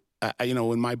athlete.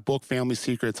 In my book, Family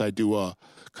Secrets, I do a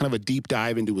kind of a deep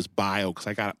dive into his bio because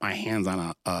I got my hands on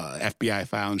a FBI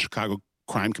file and Chicago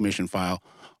Crime Commission file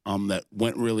that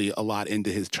went really a lot into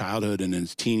his childhood and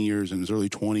his teen years and his early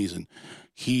 20s. And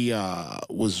he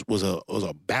was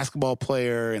a basketball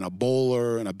player and a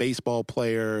bowler and a baseball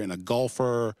player and a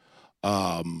golfer,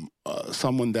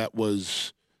 someone that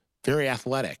was very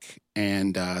athletic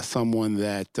and someone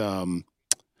that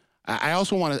I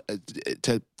also want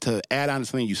to add on to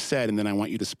something you said, and then I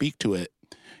want you to speak to it.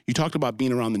 You talked about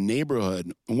being around the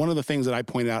neighborhood. And one of the things that I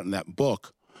pointed out in that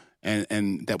book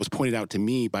and that was pointed out to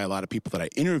me by a lot of people that I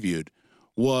interviewed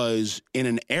was in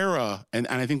an era, and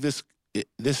I think this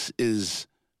is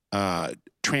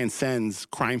transcends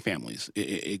crime families.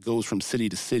 It goes from city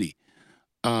to city.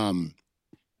 By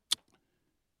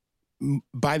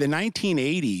the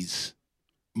 1980s,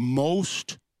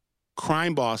 most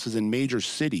crime bosses in major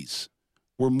cities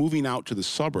were moving out to the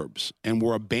suburbs and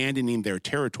were abandoning their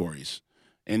territories.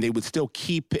 And they would still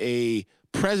keep a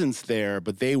presence there,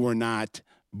 but they were not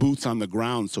boots on the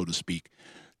ground, so to speak.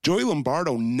 Joey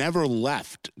Lombardo never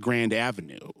left Grand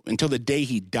Avenue until the day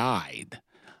he died.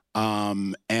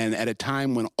 And at a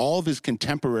time when all of his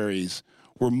contemporaries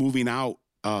were moving out,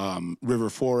 River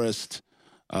Forest,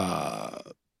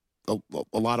 a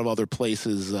lot of other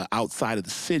places outside of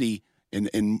the city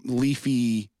in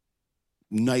leafy,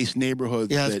 nice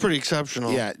neighborhoods. Yeah, it's pretty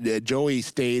exceptional. Yeah, Joey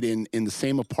stayed in the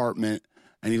same apartment,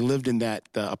 and he lived in that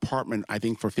apartment, I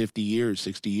think, for 50 years,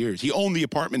 60 years. He owned the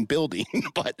apartment building,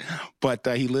 but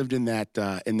he lived in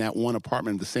that one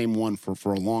apartment, the same one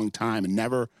for a long time, and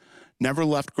never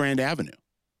left Grand Avenue.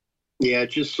 Yeah,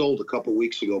 it just sold a couple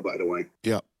weeks ago, by the way.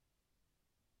 Yeah.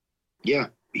 Yeah,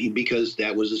 because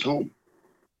that was his home.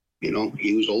 You know,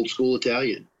 he was old school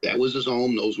Italian. That was his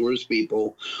home. Those were his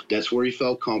people. That's where he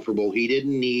felt comfortable. He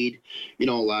didn't need, a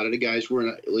lot of the guys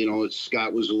were,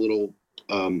 Scott was a little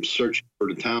searching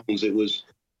for the towns. It was,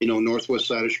 northwest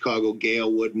side of Chicago,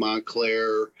 Galewood,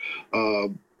 Montclair,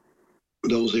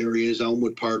 those areas,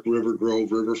 Elmwood Park, River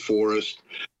Grove, River Forest,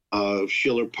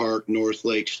 Schiller Park, North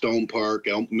Lake, Stone Park,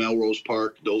 Melrose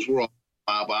Park. Those were all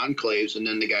mob enclaves. And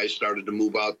then the guys started to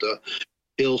move out to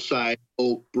Hillside,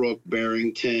 Oak Brook,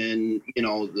 Barrington,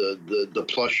 the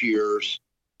plush years,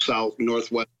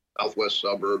 northwest, southwest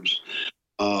suburbs.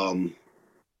 And,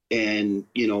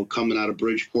 coming out of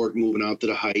Bridgeport, moving out to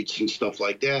the Heights and stuff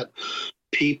like that.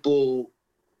 People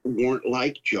weren't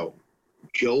like Joe.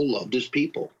 Joe loved his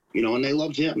people, and they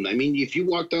loved him. I mean, if you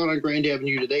walked down on Grand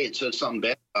Avenue today and said something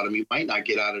bad about him, you might not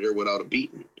get out of there without a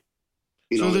beating.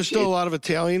 So there's still a lot of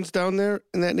Italians down there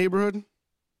in that neighborhood?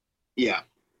 Yeah.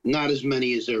 Not as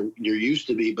many as there used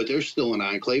to be, but there's still an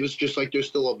enclave. It's just like there's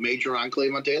still a major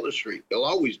enclave on Taylor Street. There'll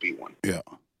always be one. Yeah.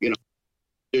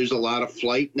 There's a lot of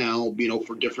flight now,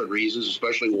 for different reasons,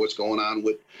 especially what's going on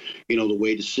with, the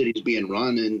way the city's being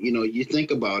run. And, you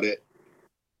think about it,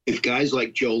 if guys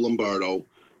like Joe Lombardo,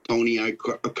 Tony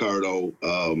Accardo,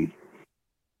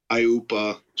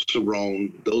 Iupa,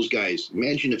 Cerrone, those guys,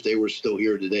 imagine if they were still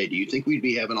here today. Do you think we'd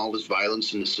be having all this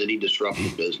violence in the city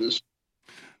disrupting business?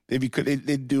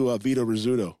 They'd do a Vito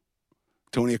Rizzuto.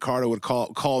 Tony Accardo would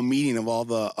call a meeting of all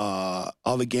the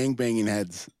gangbanging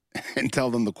heads and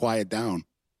tell them to quiet down.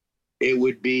 It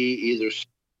would be either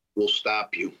we'll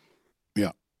stop you.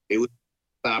 Yeah. It would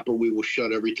stop or we will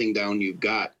shut everything down you've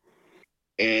got.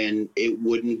 And it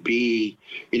wouldn't be,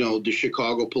 the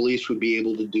Chicago police would be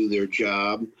able to do their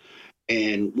job,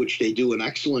 and which they do an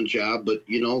excellent job, but,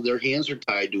 their hands are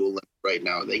tied to a limit right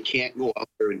now. They can't go out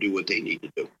there and do what they need to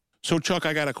do. So, Chuck,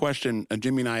 I got a question.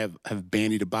 Jimmy and I have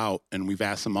bandied about, and we've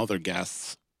asked some other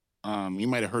guests. You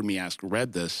might have heard me ask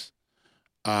Red this.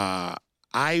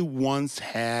 I once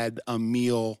had a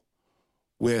meal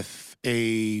with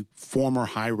a former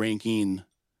high-ranking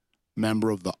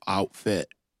member of the outfit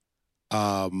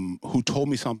who told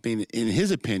me something, in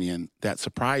his opinion, that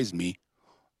surprised me.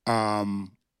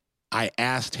 I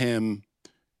asked him,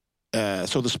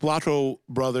 so the Spilotro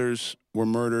brothers were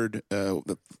murdered.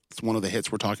 It's one of the hits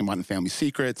we're talking about in Family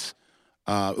Secrets.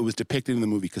 It was depicted in the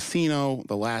movie Casino. One of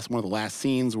the last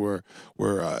scenes where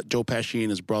Joe Pesci and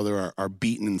his brother are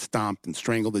beaten and stomped and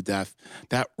strangled to death.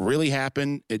 That really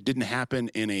happened. It didn't happen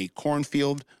in a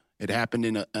cornfield. It happened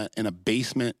in a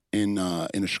basement in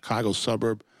a Chicago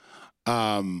suburb,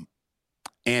 and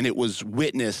it was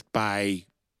witnessed by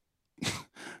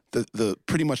the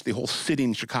pretty much the whole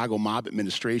sitting Chicago mob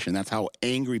administration. That's how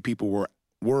angry people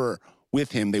were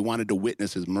with him. They wanted to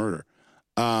witness his murder.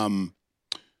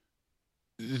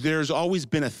 There's always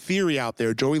been a theory out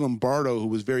there. Joey Lombardo, who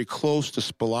was very close to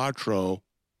Spilotro,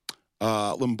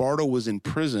 Lombardo was in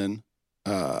prison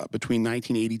between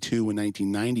 1982 and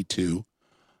 1992.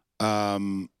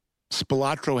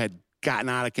 Spilotro had gotten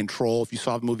out of control. If you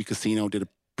saw the movie Casino, did a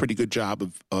pretty good job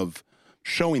of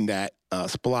showing that.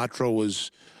 Spilotro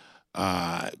was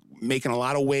making a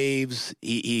lot of waves.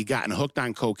 He gotten hooked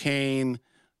on cocaine.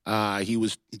 He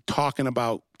was talking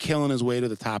about killing his way to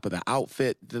the top of the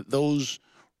outfit. Those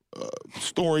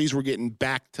stories were getting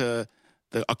back to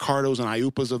the Accardos and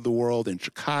Iupas of the world in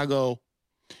Chicago.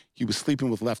 He was sleeping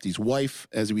with Lefty's wife,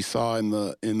 as we saw in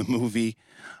the movie.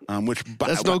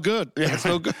 That's no good. That's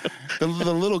no good. The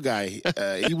little guy,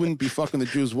 he wouldn't be fucking the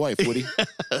Jew's wife, would he?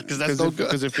 Because that's no good.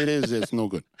 Because if it is, it's no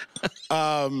good.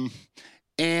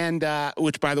 And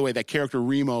which, by the way, that character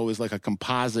Remo is like a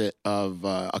composite of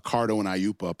Accardo and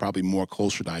Iupa, probably more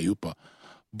closer to Iupa.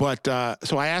 But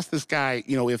so I asked this guy,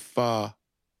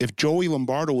 if Joey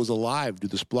Lombardo was alive, do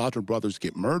the Spilotro brothers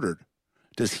get murdered?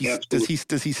 Does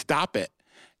he stop it?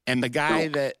 And the guy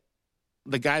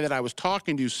that I was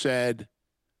talking to said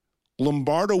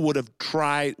Lombardo would have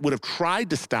tried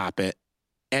to stop it,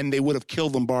 and they would have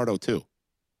killed Lombardo too.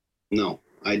 No,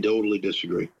 I totally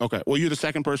disagree. Okay, well, you're the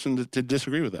second person to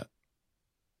disagree with that,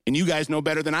 and you guys know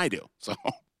better than I do. So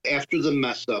after the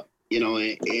mess up,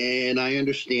 and I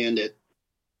understand that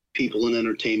people in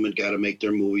entertainment got to make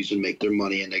their movies and make their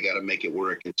money, and they got to make it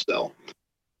where it can sell.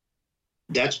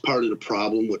 That's part of the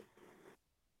problem with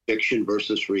fiction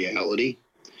versus reality.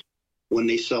 When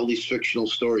they sell these fictional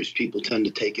stories, people tend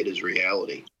to take it as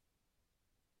reality.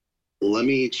 Let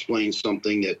me explain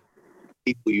something that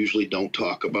people usually don't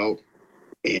talk about,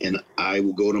 and I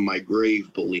will go to my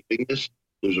grave believing this.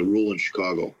 There's a rule in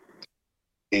Chicago,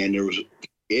 and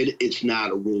it's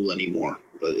not a rule anymore.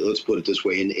 Let's put it this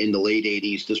way. In the late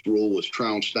 80s, this rule was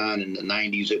trounced on. In the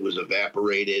 90s, it was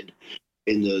evaporated.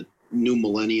 In the new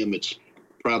millennium, it's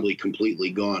probably completely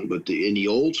gone. But in the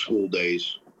old school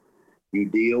days, you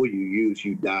deal, you use,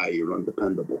 you die, you're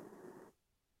undependable.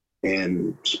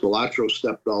 And Spilotro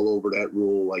stepped all over that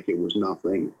rule like it was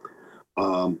nothing.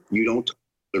 You don't touch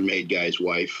their maid guy's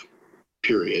wife,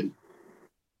 period.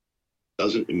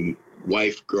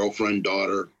 Wife, girlfriend,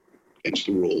 daughter, against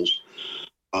the rules.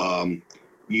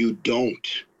 You don't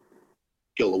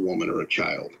kill a woman or a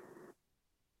child.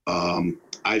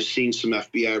 I've seen some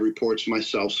FBI reports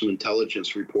myself, some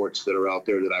intelligence reports that are out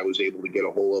there that I was able to get a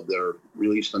hold of that are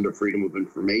released under Freedom of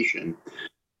Information,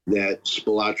 that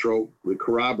Spilotro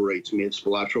corroborates me. And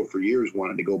Spilotro for years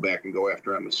wanted to go back and go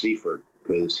after Emma Seifert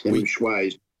because him and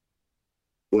Schweiz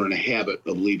were in a habit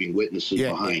of leaving witnesses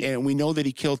behind. And we know that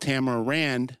he killed Tamara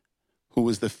Rand, who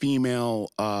was the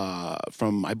female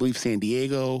from, I believe, San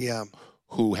Diego,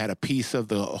 who had a piece of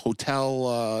the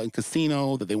hotel and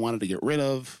casino that they wanted to get rid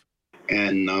of.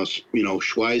 And,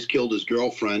 Schweiz killed his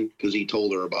girlfriend because he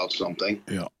told her about something.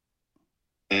 Yeah.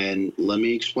 And let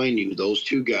me explain to you, those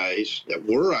two guys that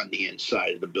were on the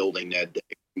inside of the building that day,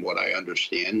 from what I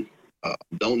understand,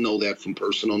 don't know that from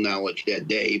personal knowledge that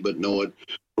day, but know it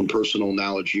from personal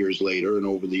knowledge years later and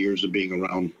over the years of being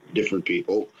around different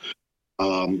people.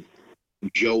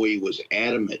 Joey was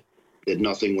adamant that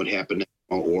nothing would happen to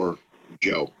him or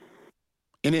Joe.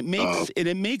 And it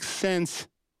makes sense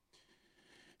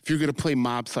if you're going to play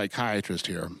mob psychiatrist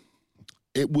here.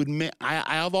 It would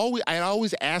I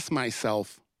always asked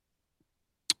myself,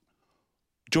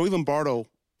 Joey Lombardo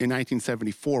in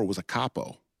 1974 was a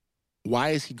capo. Why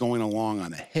is he going along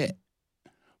on a hit?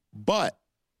 But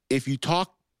if you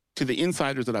talk to the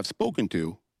insiders that I've spoken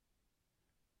to,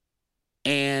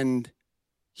 and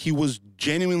he was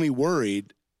genuinely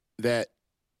worried that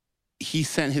he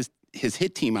sent his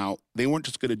hit team out. They weren't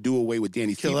just going to do away with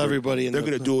Danny Kill Seifert. everybody. They're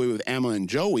going to do away with Emma and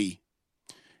Joey.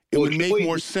 It would make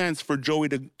more sense for Joey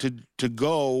to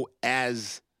go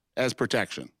as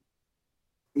protection.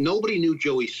 Nobody knew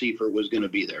Joey Seifert was going to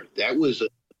be there. That was a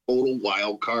total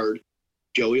wild card.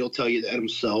 Joey will tell you that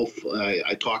himself.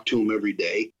 I talk to him every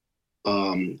day.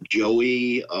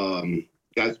 Joey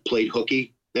played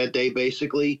hooky that day,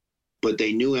 basically, but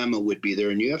they knew Emma would be there.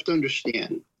 And you have to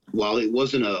understand, while it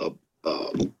wasn't a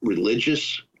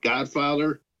religious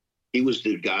godfather, he was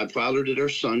the godfather to their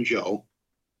son, Joe.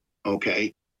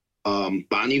 Okay.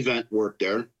 Bonnie Vent worked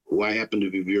there, who I happen to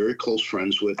be very close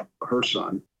friends with, her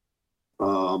son.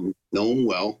 Know him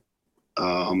well.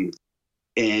 And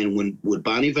with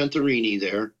Bonnie Venturini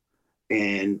there,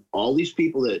 and all these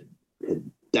people that had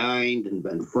dined and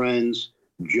been friends,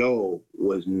 Joe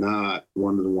was not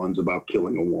one of the ones about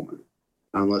killing a woman,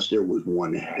 unless there was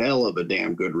one hell of a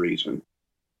damn good reason.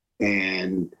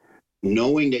 And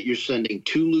knowing that you're sending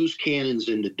two loose cannons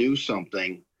in to do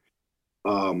something,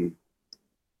 I'm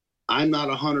not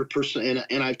 100%,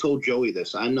 and I've told Joey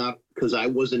this, I'm not, because I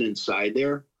wasn't inside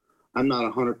there, I'm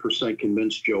not 100%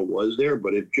 convinced Joe was there,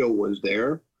 but if Joe was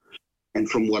there, and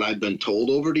from what I've been told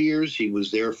over the years, he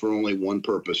was there for only one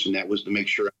purpose, and that was to make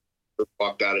sure I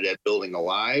walked out of that building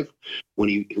alive when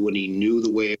he knew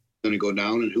the way it was going to go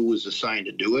down and who was assigned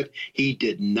to do it. He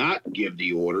did not give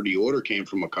the order. The order came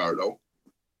from Accardo,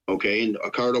 okay, and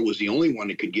Accardo was the only one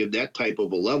that could give that type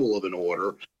of a level of an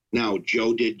order. Now,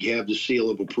 Joe did have the seal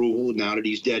of approval. Now that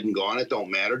he's dead and gone, it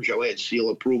don't matter. Joe had seal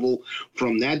approval.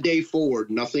 From that day forward,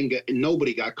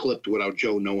 nobody got clipped without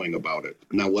Joe knowing about it.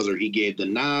 Now, whether he gave the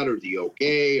nod or the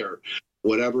okay or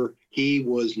whatever, he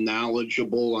was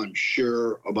knowledgeable, I'm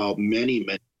sure, about many,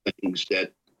 many things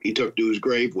that he took to his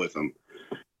grave with him.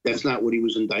 That's not what he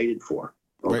was indicted for.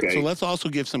 Okay. Right. So let's also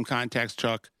give some context,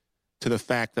 Chuck, to the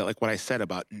fact that, like what I said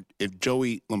about if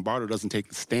Joey Lombardo doesn't take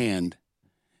the stand,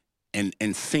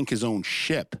 and sink his own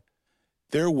ship.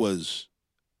 There was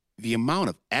the amount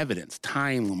of evidence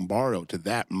tying Lombardo to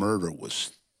that murder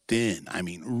was thin. I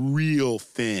mean, real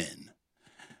thin.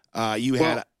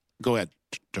 Go ahead,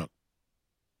 Chuck.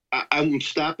 I'm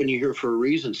stopping you here for a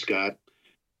reason, Scott.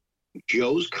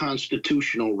 Joe's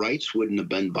constitutional rights wouldn't have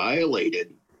been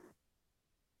violated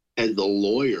had the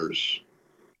lawyers,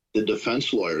 the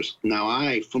defense lawyers. Now,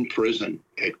 I, from prison,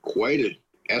 at quite an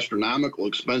astronomical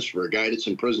expense for a guy that's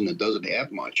in prison that doesn't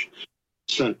have much,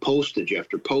 sent postage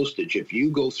after postage. If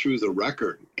you go through the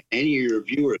record, any of your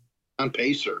viewers on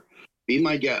Pacer, be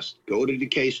my guest, go to the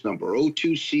case number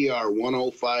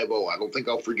 02CR1050. I don't think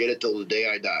I'll forget it till the day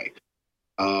I die.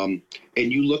 And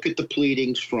you look at the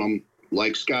pleadings from,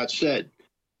 like Scott said,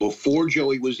 before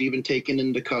Joey was even taken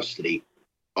into custody,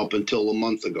 up until a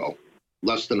month ago,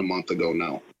 less than a month ago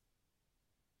now.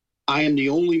 I am the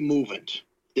only movement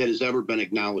that has ever been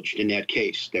acknowledged in that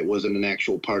case that wasn't an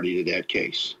actual party to that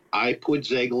case. I put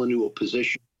Zagel into a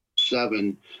position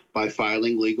 7 by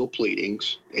filing legal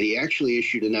pleadings, and he actually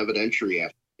issued an evidentiary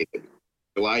affidavit,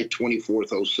 July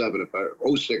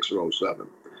 24th, 06 or 07.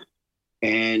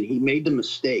 And he made the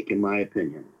mistake, in my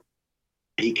opinion.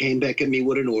 He came back at me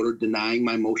with an order denying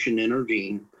my motion to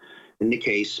intervene in the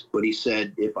case, but he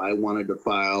said if I wanted to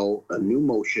file a new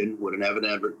motion with an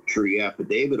evidentiary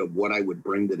affidavit of what I would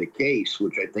bring to the case,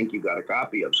 which I think you got a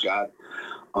copy of, Scott,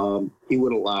 he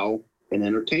would allow and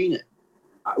entertain it.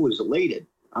 I was elated.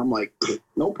 I'm like,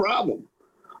 no problem.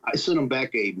 I sent him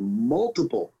back a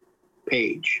multiple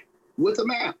page with a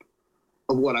map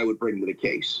of what I would bring to the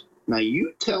case. Now,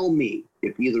 you tell me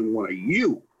if either one of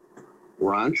you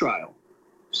were on trial,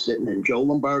 sitting in Joe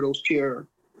Lombardo's chair,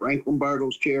 Frank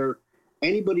Lombardo's chair,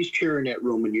 anybody's chair in that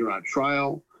room, and you're on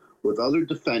trial with other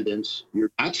defendants,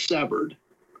 you're not severed,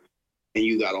 and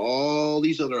you got all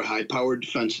these other high-powered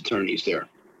defense attorneys there.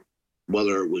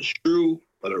 Whether it was true,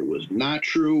 whether it was not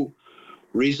true,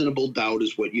 reasonable doubt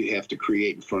is what you have to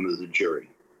create in front of the jury.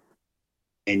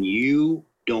 And you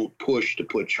don't push to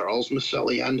put Charles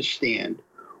Maselli on the stand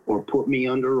or put me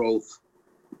under oath,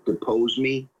 depose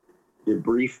me,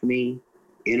 debrief me,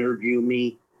 interview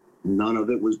me. None of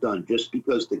it was done. Just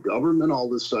because the government all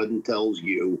of a sudden tells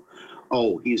you,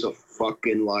 oh, he's a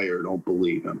fucking liar, don't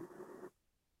believe him.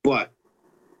 But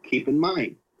keep in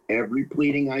mind, every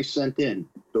pleading I sent in,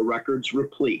 the record's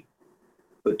replete.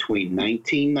 Between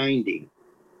 1990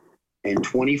 and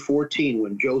 2014,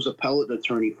 when Joe's appellate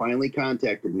attorney finally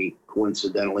contacted me,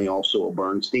 coincidentally also a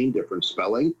Bernstein, different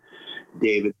spelling,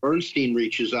 David Bernstein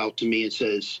reaches out to me and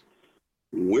says,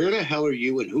 where the hell are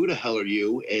you and who the hell are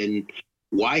you and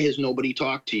why has nobody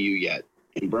talked to you yet?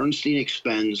 And Bernstein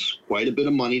expends quite a bit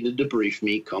of money to debrief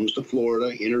me, comes to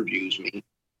Florida, interviews me,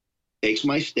 takes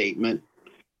my statement.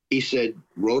 He said,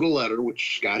 wrote a letter,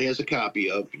 which Scott has a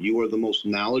copy of. You are the most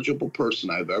knowledgeable person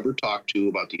I've ever talked to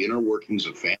about the inner workings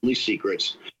of family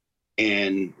secrets,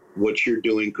 and what you're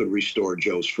doing could restore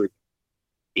Joe's freedom.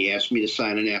 He asked me to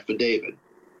sign an affidavit.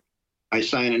 I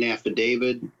sign an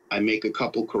affidavit. I make a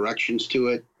couple corrections to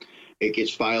it. It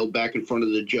gets filed back in front of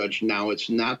the judge. Now, it's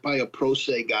not by a pro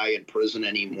se guy in prison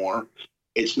anymore.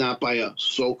 It's not by a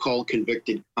so-called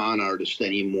convicted con artist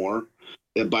anymore.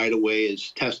 That, by the way,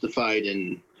 is testified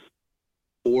in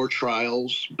 4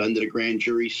 trials, been to the grand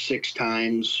jury 6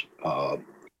 times,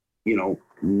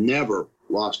 never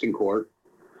lost in court,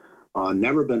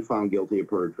 never been found guilty of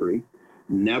perjury,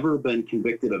 never been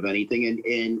convicted of anything.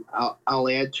 And I'll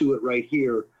add to it right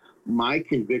here. My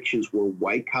convictions were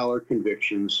white-collar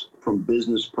convictions from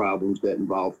business problems that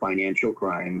involve financial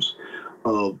crimes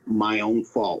of my own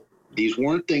fault. These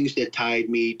weren't things that tied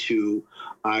me to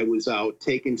I was out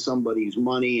taking somebody's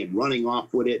money and running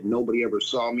off with it and nobody ever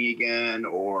saw me again,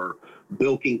 or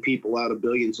bilking people out of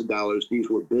billions of dollars. These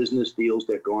were business deals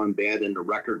that gone bad, and the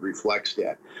record reflects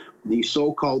that. The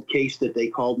so-called case that they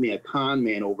called me a con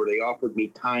man over, they offered me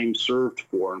time served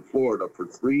for in Florida for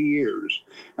 3 years,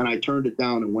 and I turned it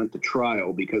down and went to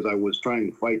trial because I was trying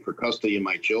to fight for custody of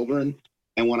my children.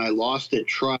 And when I lost at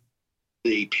trial,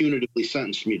 they punitively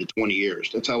sentenced me to 20 years.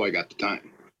 That's how I got the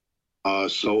time.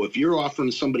 So if you're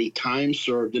offering somebody time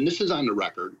served, and this is on the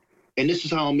record, and this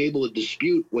is how I'm able to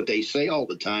dispute what they say all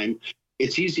the time,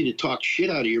 it's easy to talk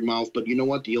shit out of your mouth, but you know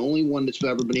what? The only one that's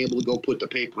ever been able to go put the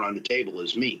paper on the table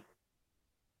is me.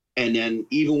 And then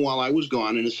even while I was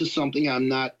gone, and this is something I'm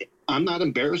not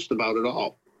embarrassed about at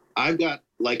all. I've got,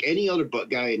 like any other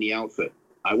guy in the outfit,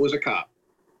 I was a cop.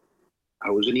 I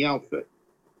was in the outfit.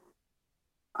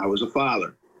 I was a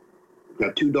father. I've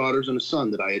got 2 daughters and a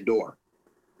son that I adore.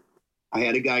 I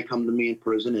had a guy come to me in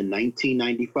prison in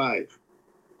 1995,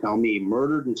 tell me he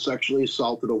murdered and sexually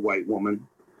assaulted a white woman,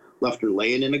 left her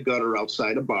laying in a gutter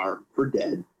outside a bar for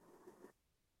dead,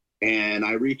 And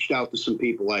I reached out to some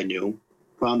people I knew,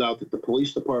 found out that the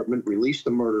police department released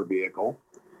the murder vehicle,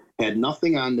 had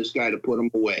nothing on this guy to put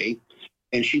him away,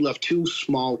 and she left 2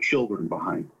 small children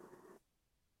behind.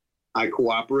 I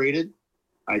cooperated.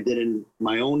 I did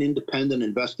my own independent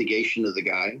investigation of the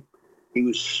guy. He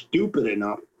was stupid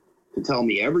enough to tell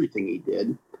me everything he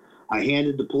did. I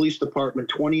handed the police department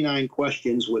 29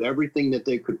 questions with everything that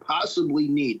they could possibly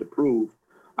need to prove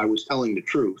I was telling the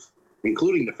truth,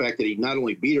 including the fact that he not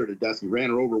only beat her to death, he ran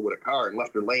her over with a car and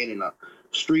left her laying in a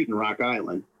street in Rock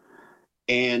Island,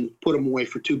 and put him away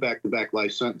for 2 back-to-back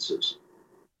life sentences.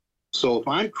 So if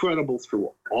I'm credible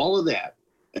through all of that,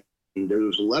 and there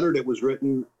was a letter that was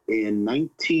written in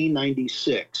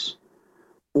 1996,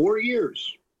 4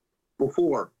 years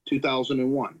before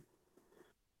 2001,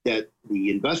 that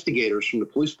the investigators from the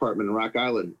police department in Rock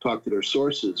Island talked to their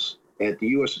sources at the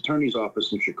U.S. Attorney's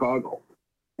Office in Chicago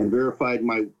and verified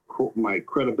my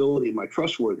credibility, my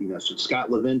trustworthiness. And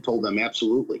Scott Levin told them,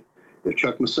 absolutely. If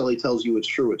Chuck Maselli tells you it's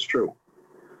true, it's true.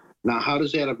 Now, how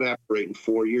does that evaporate in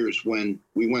 4 years when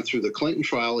we went through the Clinton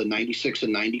trial in 96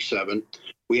 and 97?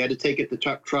 We had to take it to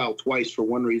trial twice for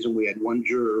one reason. We had one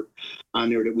juror on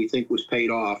there that we think was paid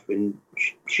off, and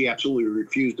she absolutely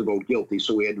refused to vote guilty.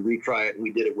 So we had to retry it, and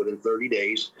we did it within 30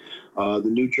 days. The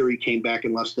new jury came back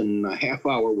in less than a half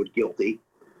hour with guilty.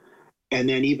 And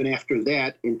then even after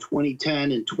that, in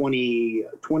 2010 and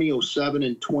 2007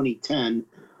 and 2010,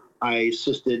 I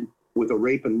assisted with a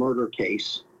rape and murder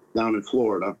case down in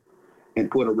Florida and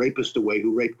put a rapist away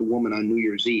who raped a woman on New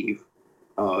Year's Eve,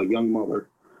 a young mother.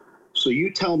 So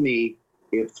you tell me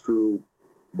if through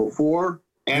before,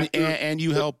 after. And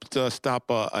you helped stop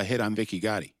a hit on Vicky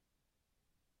Gotti.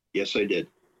 Yes, I did.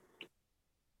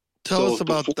 Tell us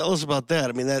about that.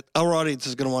 I mean, that our audience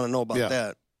is going to want to know about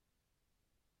that.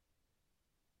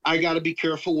 I got to be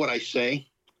careful what I say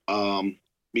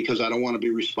because I don't want to be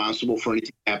responsible for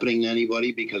anything happening to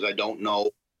anybody because I don't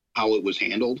know how it was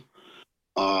handled.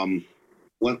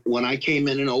 When I came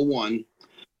in 01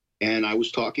 and I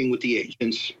was talking with the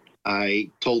agents, I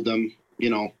told them,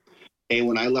 hey,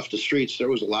 when I left the streets, there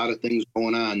was a lot of things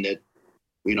going on that,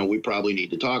 we probably need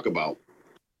to talk about.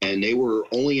 And they were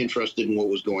only interested in what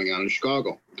was going on in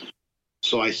Chicago.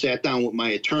 So I sat down with my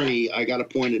attorney. I got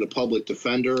appointed a public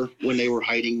defender when they were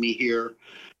hiding me here.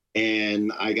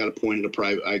 And I got appointed a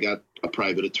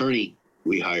private attorney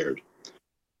we hired.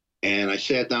 And I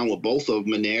sat down with both of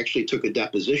them, and they actually took a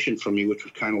deposition from me, which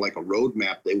was kind of like a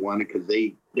roadmap they wanted because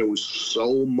there was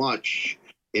so much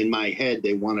in my head,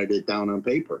 they wanted it down on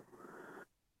paper.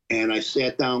 And I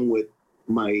sat down with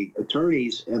my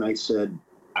attorneys, and I said,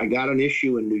 I got an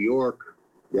issue in New York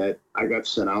that I got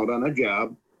sent out on a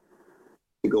job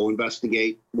to go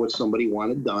investigate what somebody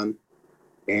wanted done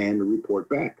and report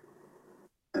back.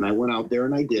 And I went out there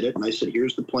and I did it. And I said,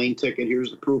 here's the plane ticket.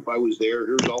 Here's the proof I was there.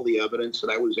 Here's all the evidence that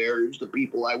I was there. Here's the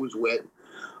people I was with.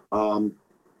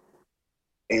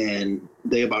 And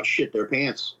they about shit their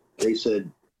pants. They said,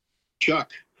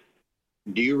 Chuck,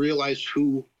 do you realize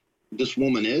who this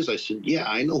woman is? I said, yeah,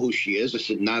 I know who she is. I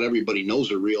said, not everybody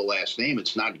knows her real last name.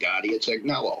 It's not Gotti. It's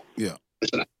Agnello. Yeah. I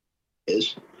said, it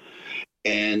is.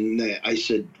 And I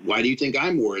said, why do you think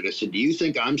I'm worried? I said, do you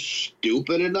think I'm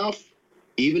stupid enough?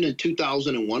 Even in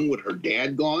 2001 with her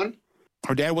dad gone?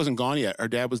 Her dad wasn't gone yet. Her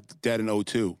dad was dead in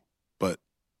 02, but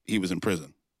he was in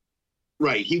prison.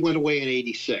 Right. He went away in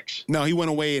 86. No, he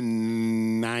went away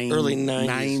in early 90s.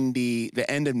 90, the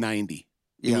end of 90.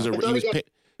 Yeah. He was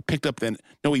picked up then.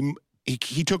 No,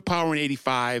 he took power in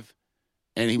 85,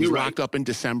 and he was locked up in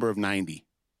December of 90,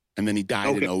 and then he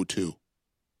died in 02.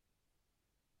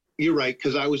 You're right,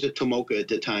 because I was at Tomoka at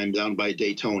the time down by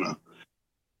Daytona.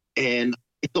 And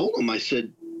I told him, I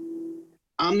said,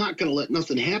 I'm not going to let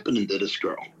nothing happen to this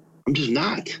girl. I'm just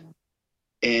not.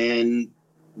 And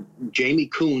Jamie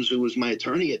Coons, who was my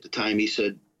attorney at the time, he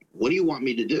said, what do you want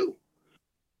me to do?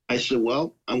 I said,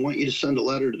 well, I want you to send a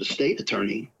letter to the state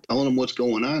attorney telling them what's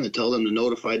going on and tell them to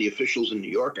notify the officials in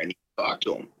New York. I need to talk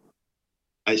to them.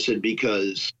 I said,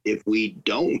 because if we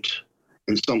don't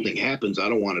and something happens, I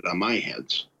don't want it on my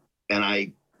hands. And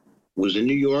I was in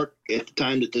New York at the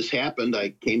time that this happened. I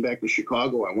came back to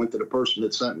Chicago. I went to the person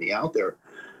that sent me out there.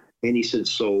 And he said,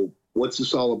 so what's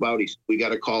this all about? He said, we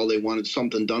got a call. They wanted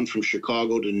something done from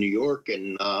Chicago to New York.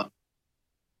 And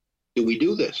do we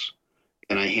do this?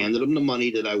 And I handed him the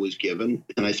money that I was given.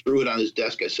 And I threw it on his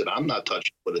desk. I said, I'm not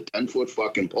touching it with a 10-foot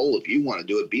fucking pole. If you want to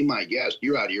do it, be my guest.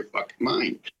 You're out of your fucking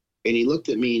mind. And he looked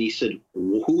at me and he said,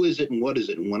 who is it and what is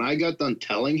it? And when I got done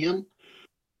telling him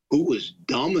who was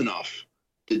dumb enough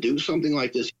to do something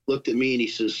like this, he looked at me and he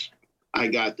says, I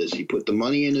got this. He put the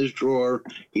money in his drawer.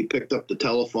 He picked up the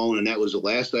telephone, and that was the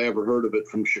last I ever heard of it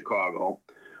from Chicago.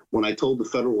 when I told the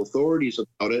federal authorities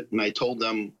about it and I told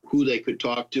them who they could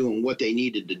talk to and what they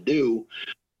needed to do,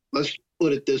 let's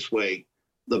put it this way.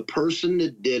 The person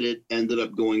that did it ended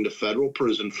up going to federal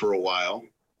prison for a while,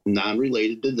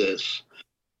 non-related to this.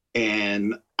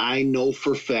 And I know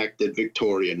for a fact that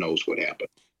Victoria knows what happened.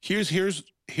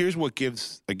 Here's what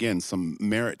gives, again, some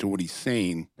merit to what he's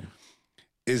saying,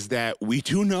 is that we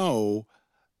do know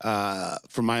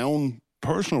from my own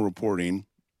personal reporting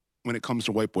when it comes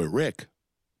to White Boy Rick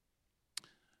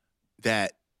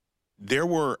that there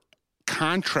were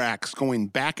contracts going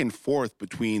back and forth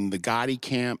between the Gotti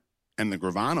camp and the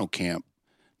Gravano camp.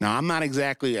 Now, I'm not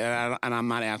exactly, and I'm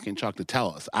not asking Chuck to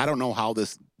tell us. I don't know how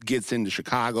this gets into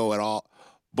Chicago at all,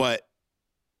 but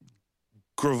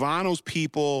Gravano's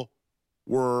people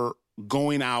were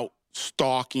going out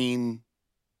stalking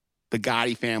the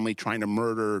Gotti family, trying to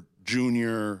murder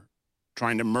Junior,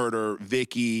 trying to murder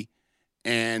Vicky,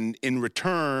 and in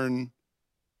return,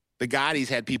 the Gottis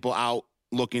had people out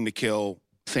looking to kill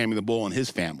Sammy the Bull and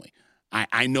his family.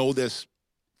 I know this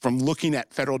from looking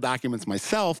at federal documents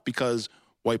myself because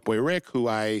White Boy Rick, who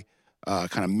I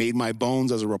kind of made my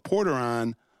bones as a reporter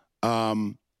on,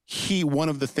 one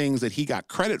of the things that he got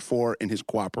credit for in his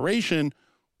cooperation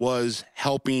was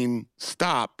helping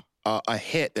stop a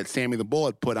hit that Sammy the Bull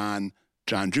had put on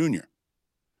John Jr.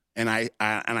 And I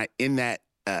in that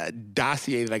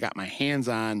dossier that I got my hands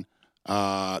on,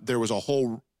 there was a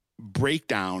whole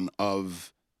breakdown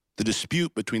of the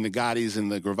dispute between the Gottis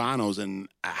and the Gravanos and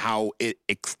how it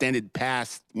extended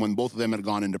past when both of them had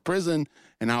gone into prison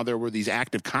and how there were these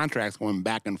active contracts going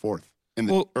back and forth in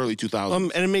the early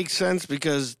 2000s. And it makes sense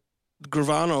because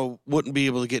Gravano wouldn't be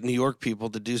able to get New York people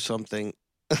to do something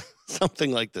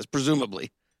like this,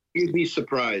 presumably. You'd be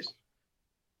surprised.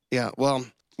 Yeah, well,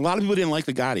 a lot of people didn't like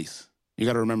the Gottis. You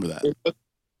got to remember that.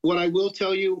 What I will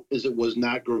tell you is it was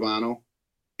not Gravano.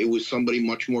 It was somebody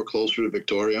much more closer to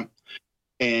Victoria.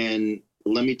 And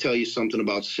let me tell you something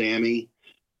about Sammy.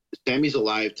 Sammy's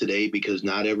alive today because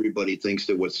not everybody thinks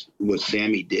that what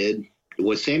Sammy did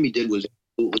was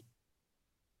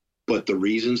but the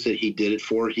reasons that he did it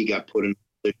for, he got put in a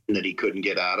position that he couldn't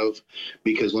get out of.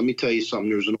 Because let me tell you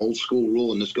something, there's an old school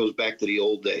rule, and this goes back to the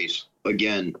old days.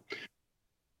 Again,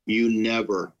 you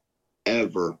never,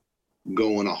 ever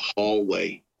go in a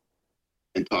hallway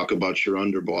and talk about your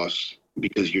underboss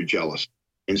because you're jealous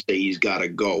and say he's got to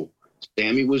go.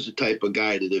 Sammy was the type of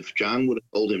guy that if John would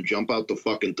have told him, jump out the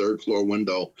fucking third floor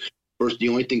window, first, the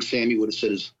only thing Sammy would have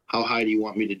said is, how high do you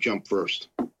want me to jump first?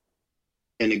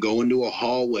 And to go into a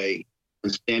hallway,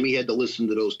 and Sammy had to listen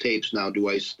to those tapes. Now, do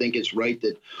I think it's right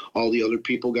that all the other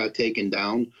people got taken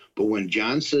down? But when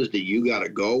John says that you got to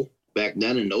go, back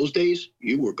then in those days,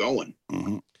 you were going.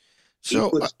 Mm-hmm.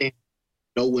 So,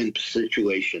 no-win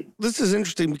situation. This is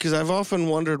interesting because I've often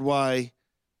wondered why,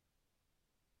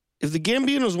 if the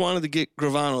Gambinos wanted to get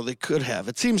Gravano, they could have.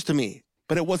 It seems to me.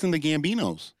 But it wasn't the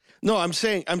Gambinos. No, I'm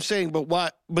saying, but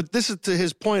why? But this is to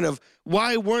his point of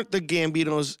why weren't the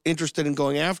Gambinos interested in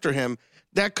going after him?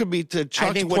 That could be to Chuck's point.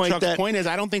 I think what Chuck's point is,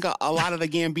 I don't think a lot of the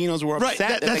Gambinos were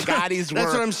upset that the Gottis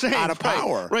were out of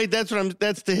power. Right. That's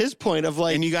to his point of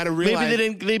like. And you got to realize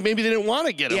maybe they didn't want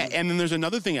to get him. Yeah, and then there's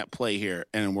another thing at play here,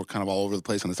 and we're kind of all over the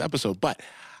place on this episode, but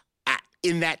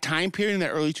in that time period, in the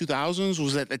early 2000s,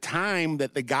 was at the time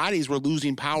that the Gottis were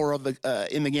losing power of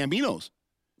in the Gambinos.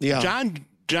 Yeah.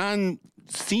 John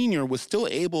Sr. was still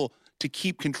able to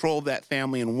keep control of that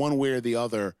family in one way or the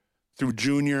other through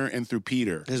Junior and through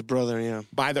Peter. His brother, yeah.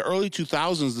 By the early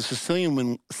 2000s,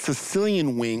 the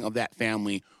Sicilian wing of that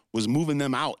family was moving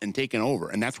them out and taking over.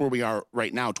 And that's where we are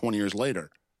right now, 20 years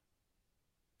later.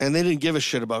 And they didn't give a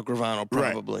shit about Gravano,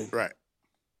 probably. Right.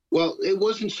 Well, it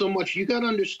wasn't so much. You got to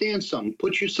understand something.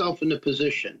 Put yourself in the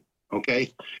position,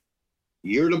 okay?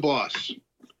 You're the boss.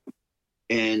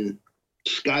 And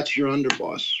Scott's your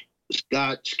underboss.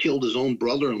 Scott's killed his own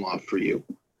brother-in-law for you.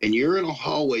 And you're in a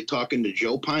hallway talking to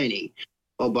Joe Piney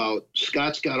about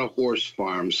Scott's got a horse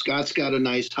farm. Scott's got a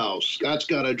nice house. Scott's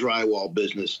got a drywall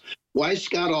business. Why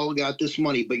Scott all got this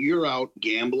money? But you're out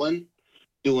gambling,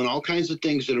 doing all kinds of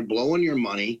things that are blowing your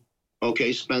money.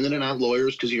 Okay, spending it on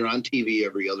lawyers because you're on TV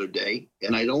every other day.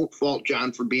 And I don't fault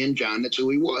John for being John. That's who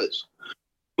he was.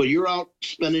 But you're out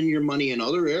spending your money in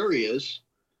other areas.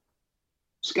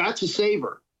 Scott's a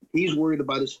saver. He's worried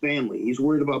about his family. He's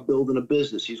worried about building a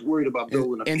business. He's worried about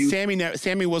building a future. And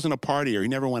Sammy wasn't a partier. He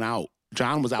never went out.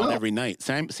 John was out every night.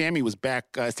 Sammy was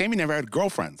back. Sammy never had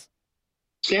girlfriends.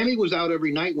 Sammy was out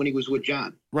every night when he was with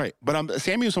John. Right. But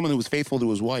Sammy was someone who was faithful to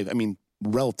his wife. I mean,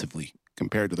 relatively.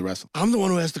 Compared to the rest of them. I'm the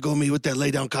one who has to go meet with that lay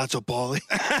down Cazzo Paulie.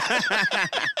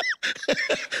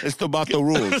 It's about the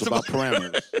rules, it's about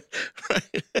parameters.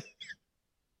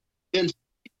 And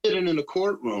sitting in a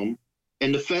courtroom,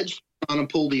 and the feds trying to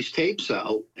pull these tapes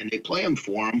out, and they play them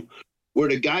for him, where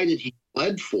the guy that he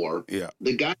pled for,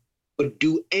 the guy would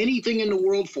do anything in the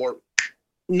world for.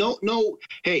 No,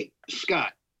 hey,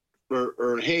 Scott,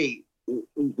 or hey,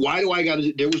 why do I got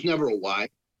to? There was never a why.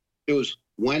 It was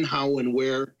when, how, and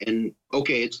where, and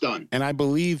okay, it's done. And I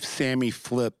believe Sammy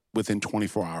flipped within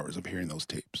 24 hours of hearing those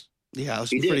tapes. Yeah, it was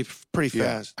pretty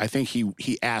fast. I think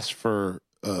he asked for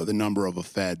the number of a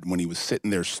Fed when he was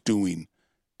sitting there stewing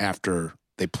after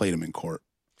they played him in court.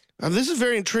 This is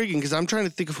very intriguing because I'm trying to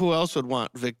think of who else would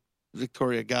want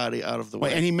Victoria Gotti out of the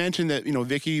way. And he mentioned that,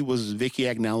 Vicky was Vicky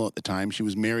Agnello at the time. She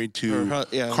was married to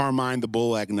Carmine the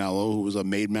Bull Agnello, who was a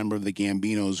made member of the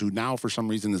Gambinos, who now for some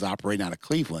reason is operating out of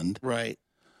Cleveland. Right.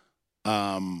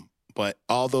 But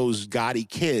all those Gotti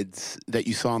kids that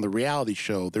you saw on the reality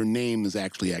show, their name is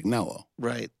actually Agnello.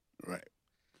 Right. Right.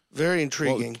 Very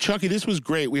intriguing. Well, Chucky, this was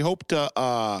great. We hope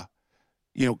to,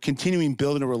 continuing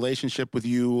building a relationship with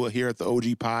you here at the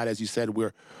OG Pod. As you said,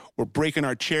 we're breaking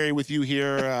our cherry with you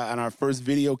here on our first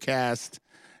video cast.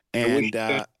 And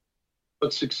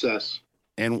what success.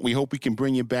 And we hope we can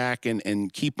bring you back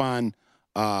and keep on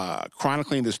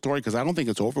chronicling the story, because I don't think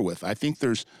it's over with. I think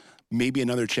there's maybe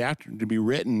another chapter to be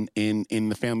written in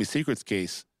the Family Secrets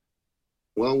case.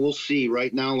 Well, we'll see.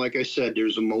 Right now, like I said,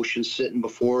 there's a motion sitting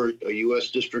before a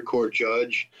U.S. District Court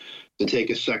judge to take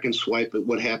a second swipe at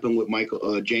what happened with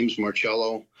James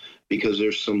Marcello, because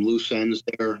there's some loose ends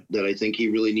there that I think he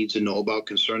really needs to know about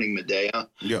concerning Medea.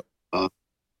 Yep.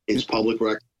 It's public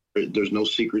record. There's no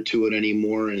secret to it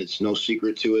anymore, and it's no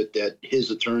secret to it that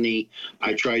his attorney,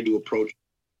 I tried to approach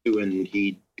him, and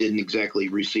he didn't exactly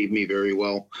receive me very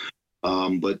well.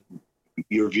 But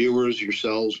your viewers,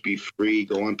 yourselves, be free.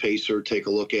 Go on Pacer, take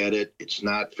a look at it. It's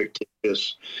not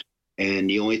fictitious. And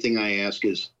the only thing I ask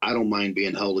is, I don't mind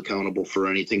being held accountable for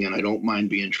anything, and I don't mind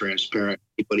being transparent.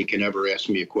 Anybody can ever ask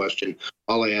me a question.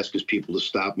 All I ask is people to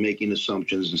stop making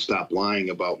assumptions and stop lying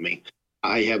about me.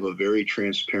 I have a very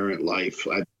transparent life.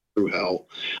 I've been through hell.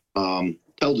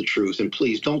 Tell the truth, and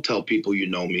please don't tell people you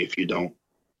know me if you don't.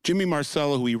 Jimmy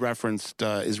Marcello, who he referenced,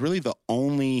 is really the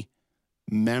only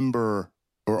member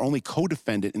or only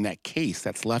co-defendant in that case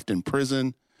that's left in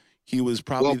prison. He was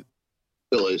probably...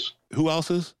 Still is. Who else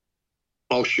is?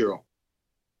 Paul Shiro.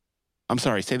 I'm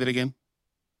sorry, say that again.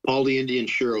 Paul the Indian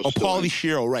Shiro. Paulie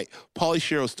Shiro, right. Paulie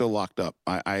Shiro's still locked up.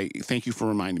 I thank you for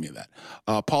reminding me of that.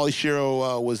 Paulie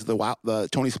Shiro was the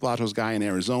Tony Spilatro's guy in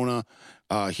Arizona.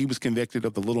 He was convicted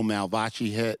of the Little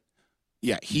Malvaci hit.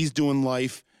 Yeah, he's doing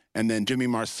life. And then Jimmy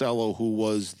Marcello, who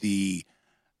was the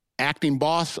acting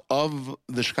boss of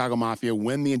the Chicago Mafia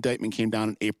when the indictment came down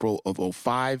in April of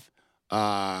 2005.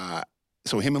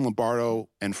 So him and Lombardo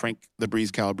and Frank the Breeze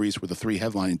Calabrese were the three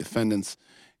headlining defendants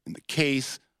in the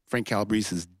case. Frank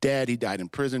Calabrese is dead. He died in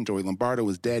prison. Joey Lombardo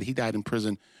was dead. He died in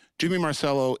prison. Jimmy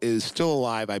Marcello is still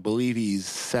alive. I believe he's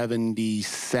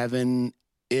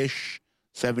 77-ish,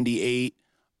 78.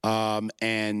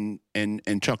 And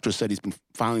Chuck just said he's been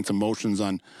filing some motions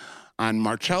on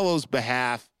Marcello's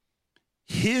behalf.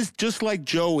 His, just like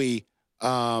Joey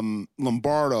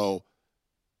Lombardo,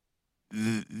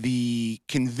 the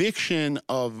conviction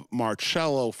of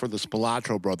Marcello for the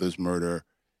Spilatro brothers murder,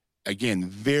 again,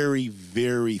 very,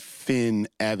 very thin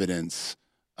evidence,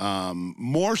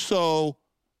 more so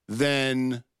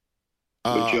than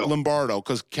Lombardo,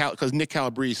 because Nick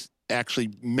Calabrese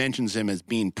actually mentions him as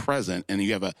being present, and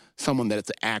you have someone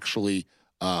that's actually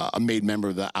a made member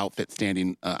of the outfit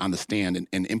standing on the stand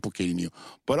and implicating you.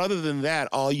 But other than that,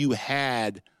 all you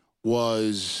had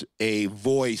was a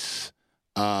voice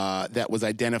that was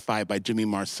identified by Jimmy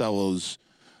Marcello's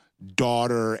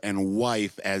daughter and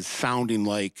wife as sounding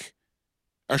like,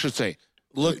 I should say,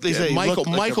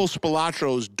 Michael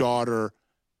Spilatro's daughter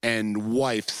and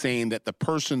wife, saying that the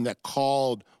person that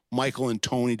called Michael and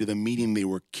Tony to the meeting they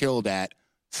were killed at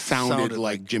sounded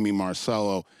like Jimmy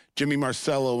Marcello. Jimmy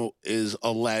Marcello is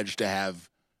alleged to have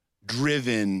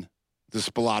driven the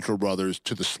Spilatro brothers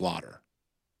to the slaughter.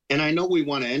 And I know we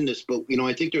want to end this, but,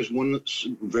 I think there's one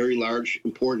very large,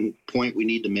 important point we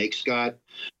need to make, Scott.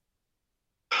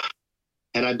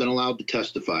 Had I been allowed to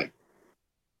testify,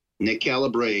 Nick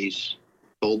Calabrese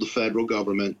told the federal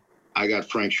government, I got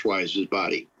Frank Schweiz's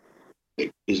body.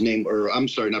 His name, I'm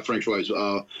sorry, not Frank Schweiz,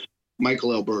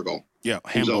 Michael Albergo. Yeah,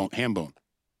 Hambone.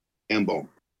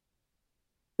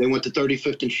 They went to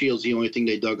 35th and Shields. The only thing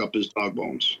they dug up is dog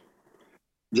bones.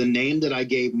 The name that I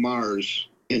gave Mars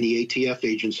and the ATF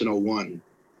agents in 2001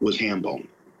 was Hambone.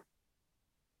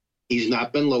 He's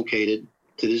not been located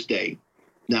to this day.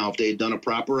 Now, if they had done a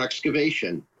proper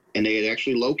excavation and they had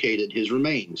actually located his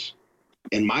remains,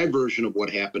 and my version of what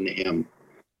happened to him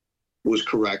was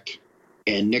correct,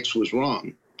 and Nick's was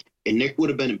wrong. And Nick would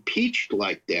have been impeached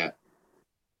like that.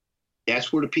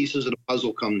 That's where the pieces of the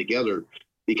puzzle come together,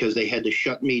 because they had to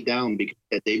shut me down because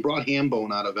if they brought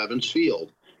Hambone out of Evans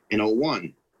Field in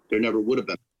 2001, there never would have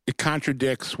been. It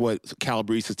contradicts what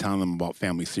Calabrese is telling them about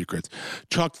family secrets.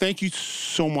 Chuck, thank you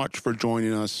so much for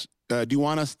joining us. Do you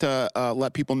want us to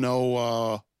let people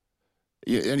know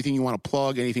anything you want to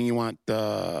plug, anything you want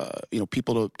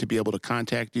people to be able to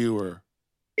contact you? Or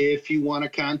if you want to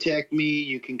contact me,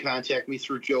 you can contact me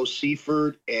through Joe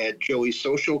Seifert at Joey's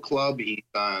Social Club. He's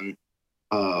on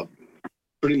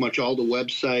pretty much all the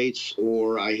websites,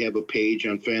 or I have a page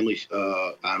on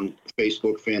on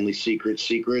Facebook, Family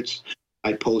Secrets.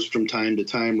 I post from time to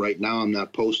time. Right now, I'm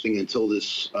not posting until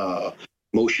this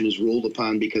motion is ruled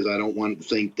upon, because I don't want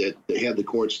to have the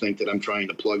courts think that I'm trying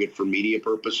to plug it for media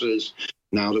purposes.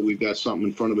 Now that we've got something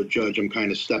in front of a judge, I'm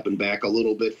kind of stepping back a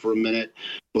little bit for a minute.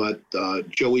 But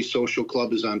Joey's Social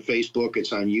Club is on Facebook.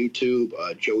 It's on YouTube.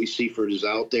 Joey Seifert is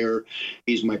out there.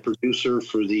 He's my producer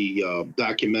for the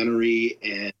documentary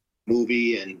and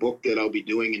movie and book that I'll be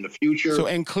doing in the future. So,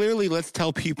 and clearly, let's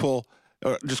tell people,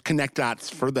 or just connect dots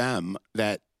for them,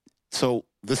 the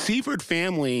Seifert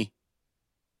family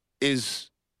is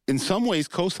in some ways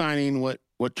co-signing what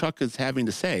Chuck is having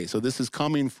to say. So this is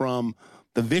coming from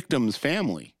the victim's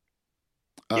family.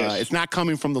 Yes. It's not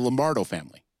coming from the Lombardo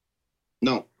family.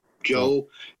 No, Joe,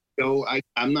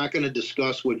 I'm not going to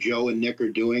discuss what Joe and Nick are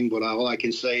doing, but all I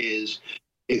can say is,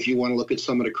 if you want to look at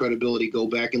some of the credibility, go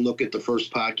back and look at the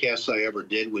first podcast I ever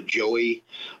did with Joey.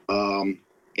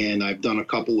 And I've done a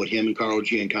couple with him and Carlo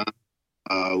Giancana,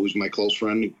 who's my close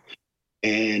friend.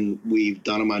 And we've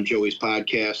done them on Joey's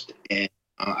podcast. And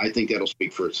I think that'll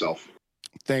speak for itself.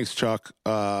 Thanks, Chuck.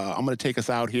 I'm going to take us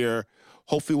out here.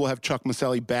 Hopefully we'll have Chuck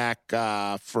Maselli back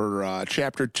for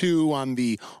Chapter 2 on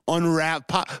the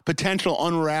potential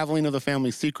unraveling of the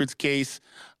family secrets case.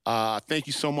 Thank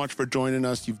you so much for joining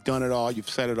us. You've done it all. You've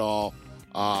said it all.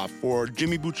 For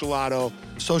Jimmy Buccellato.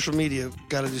 Social media.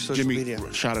 Got to do social media.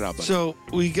 Shout it out, buddy. So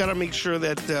we got to make sure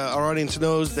that our audience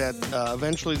knows that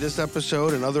eventually this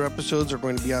episode and other episodes are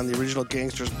going to be on the Original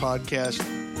Gangsters Podcast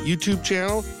YouTube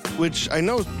channel, which I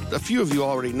know a few of you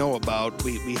already know about.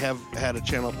 We have had a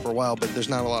channel for a while, but there's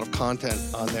not a lot of content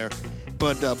on there.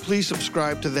 But please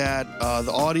subscribe to that.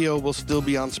 The audio will still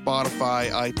be on Spotify,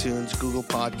 iTunes, Google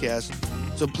Podcasts.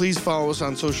 So please follow us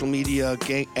on social media,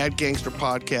 at Gangster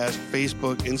Podcast,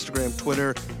 Facebook, Instagram,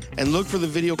 Twitter, and look for the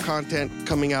video content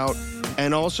coming out.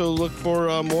 And also look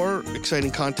for more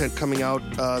exciting content coming out.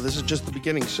 This is just the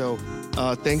beginning. So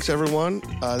thanks, everyone.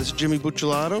 This is Jimmy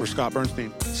Buccellato. For Scott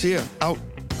Bernstein. See ya. Out.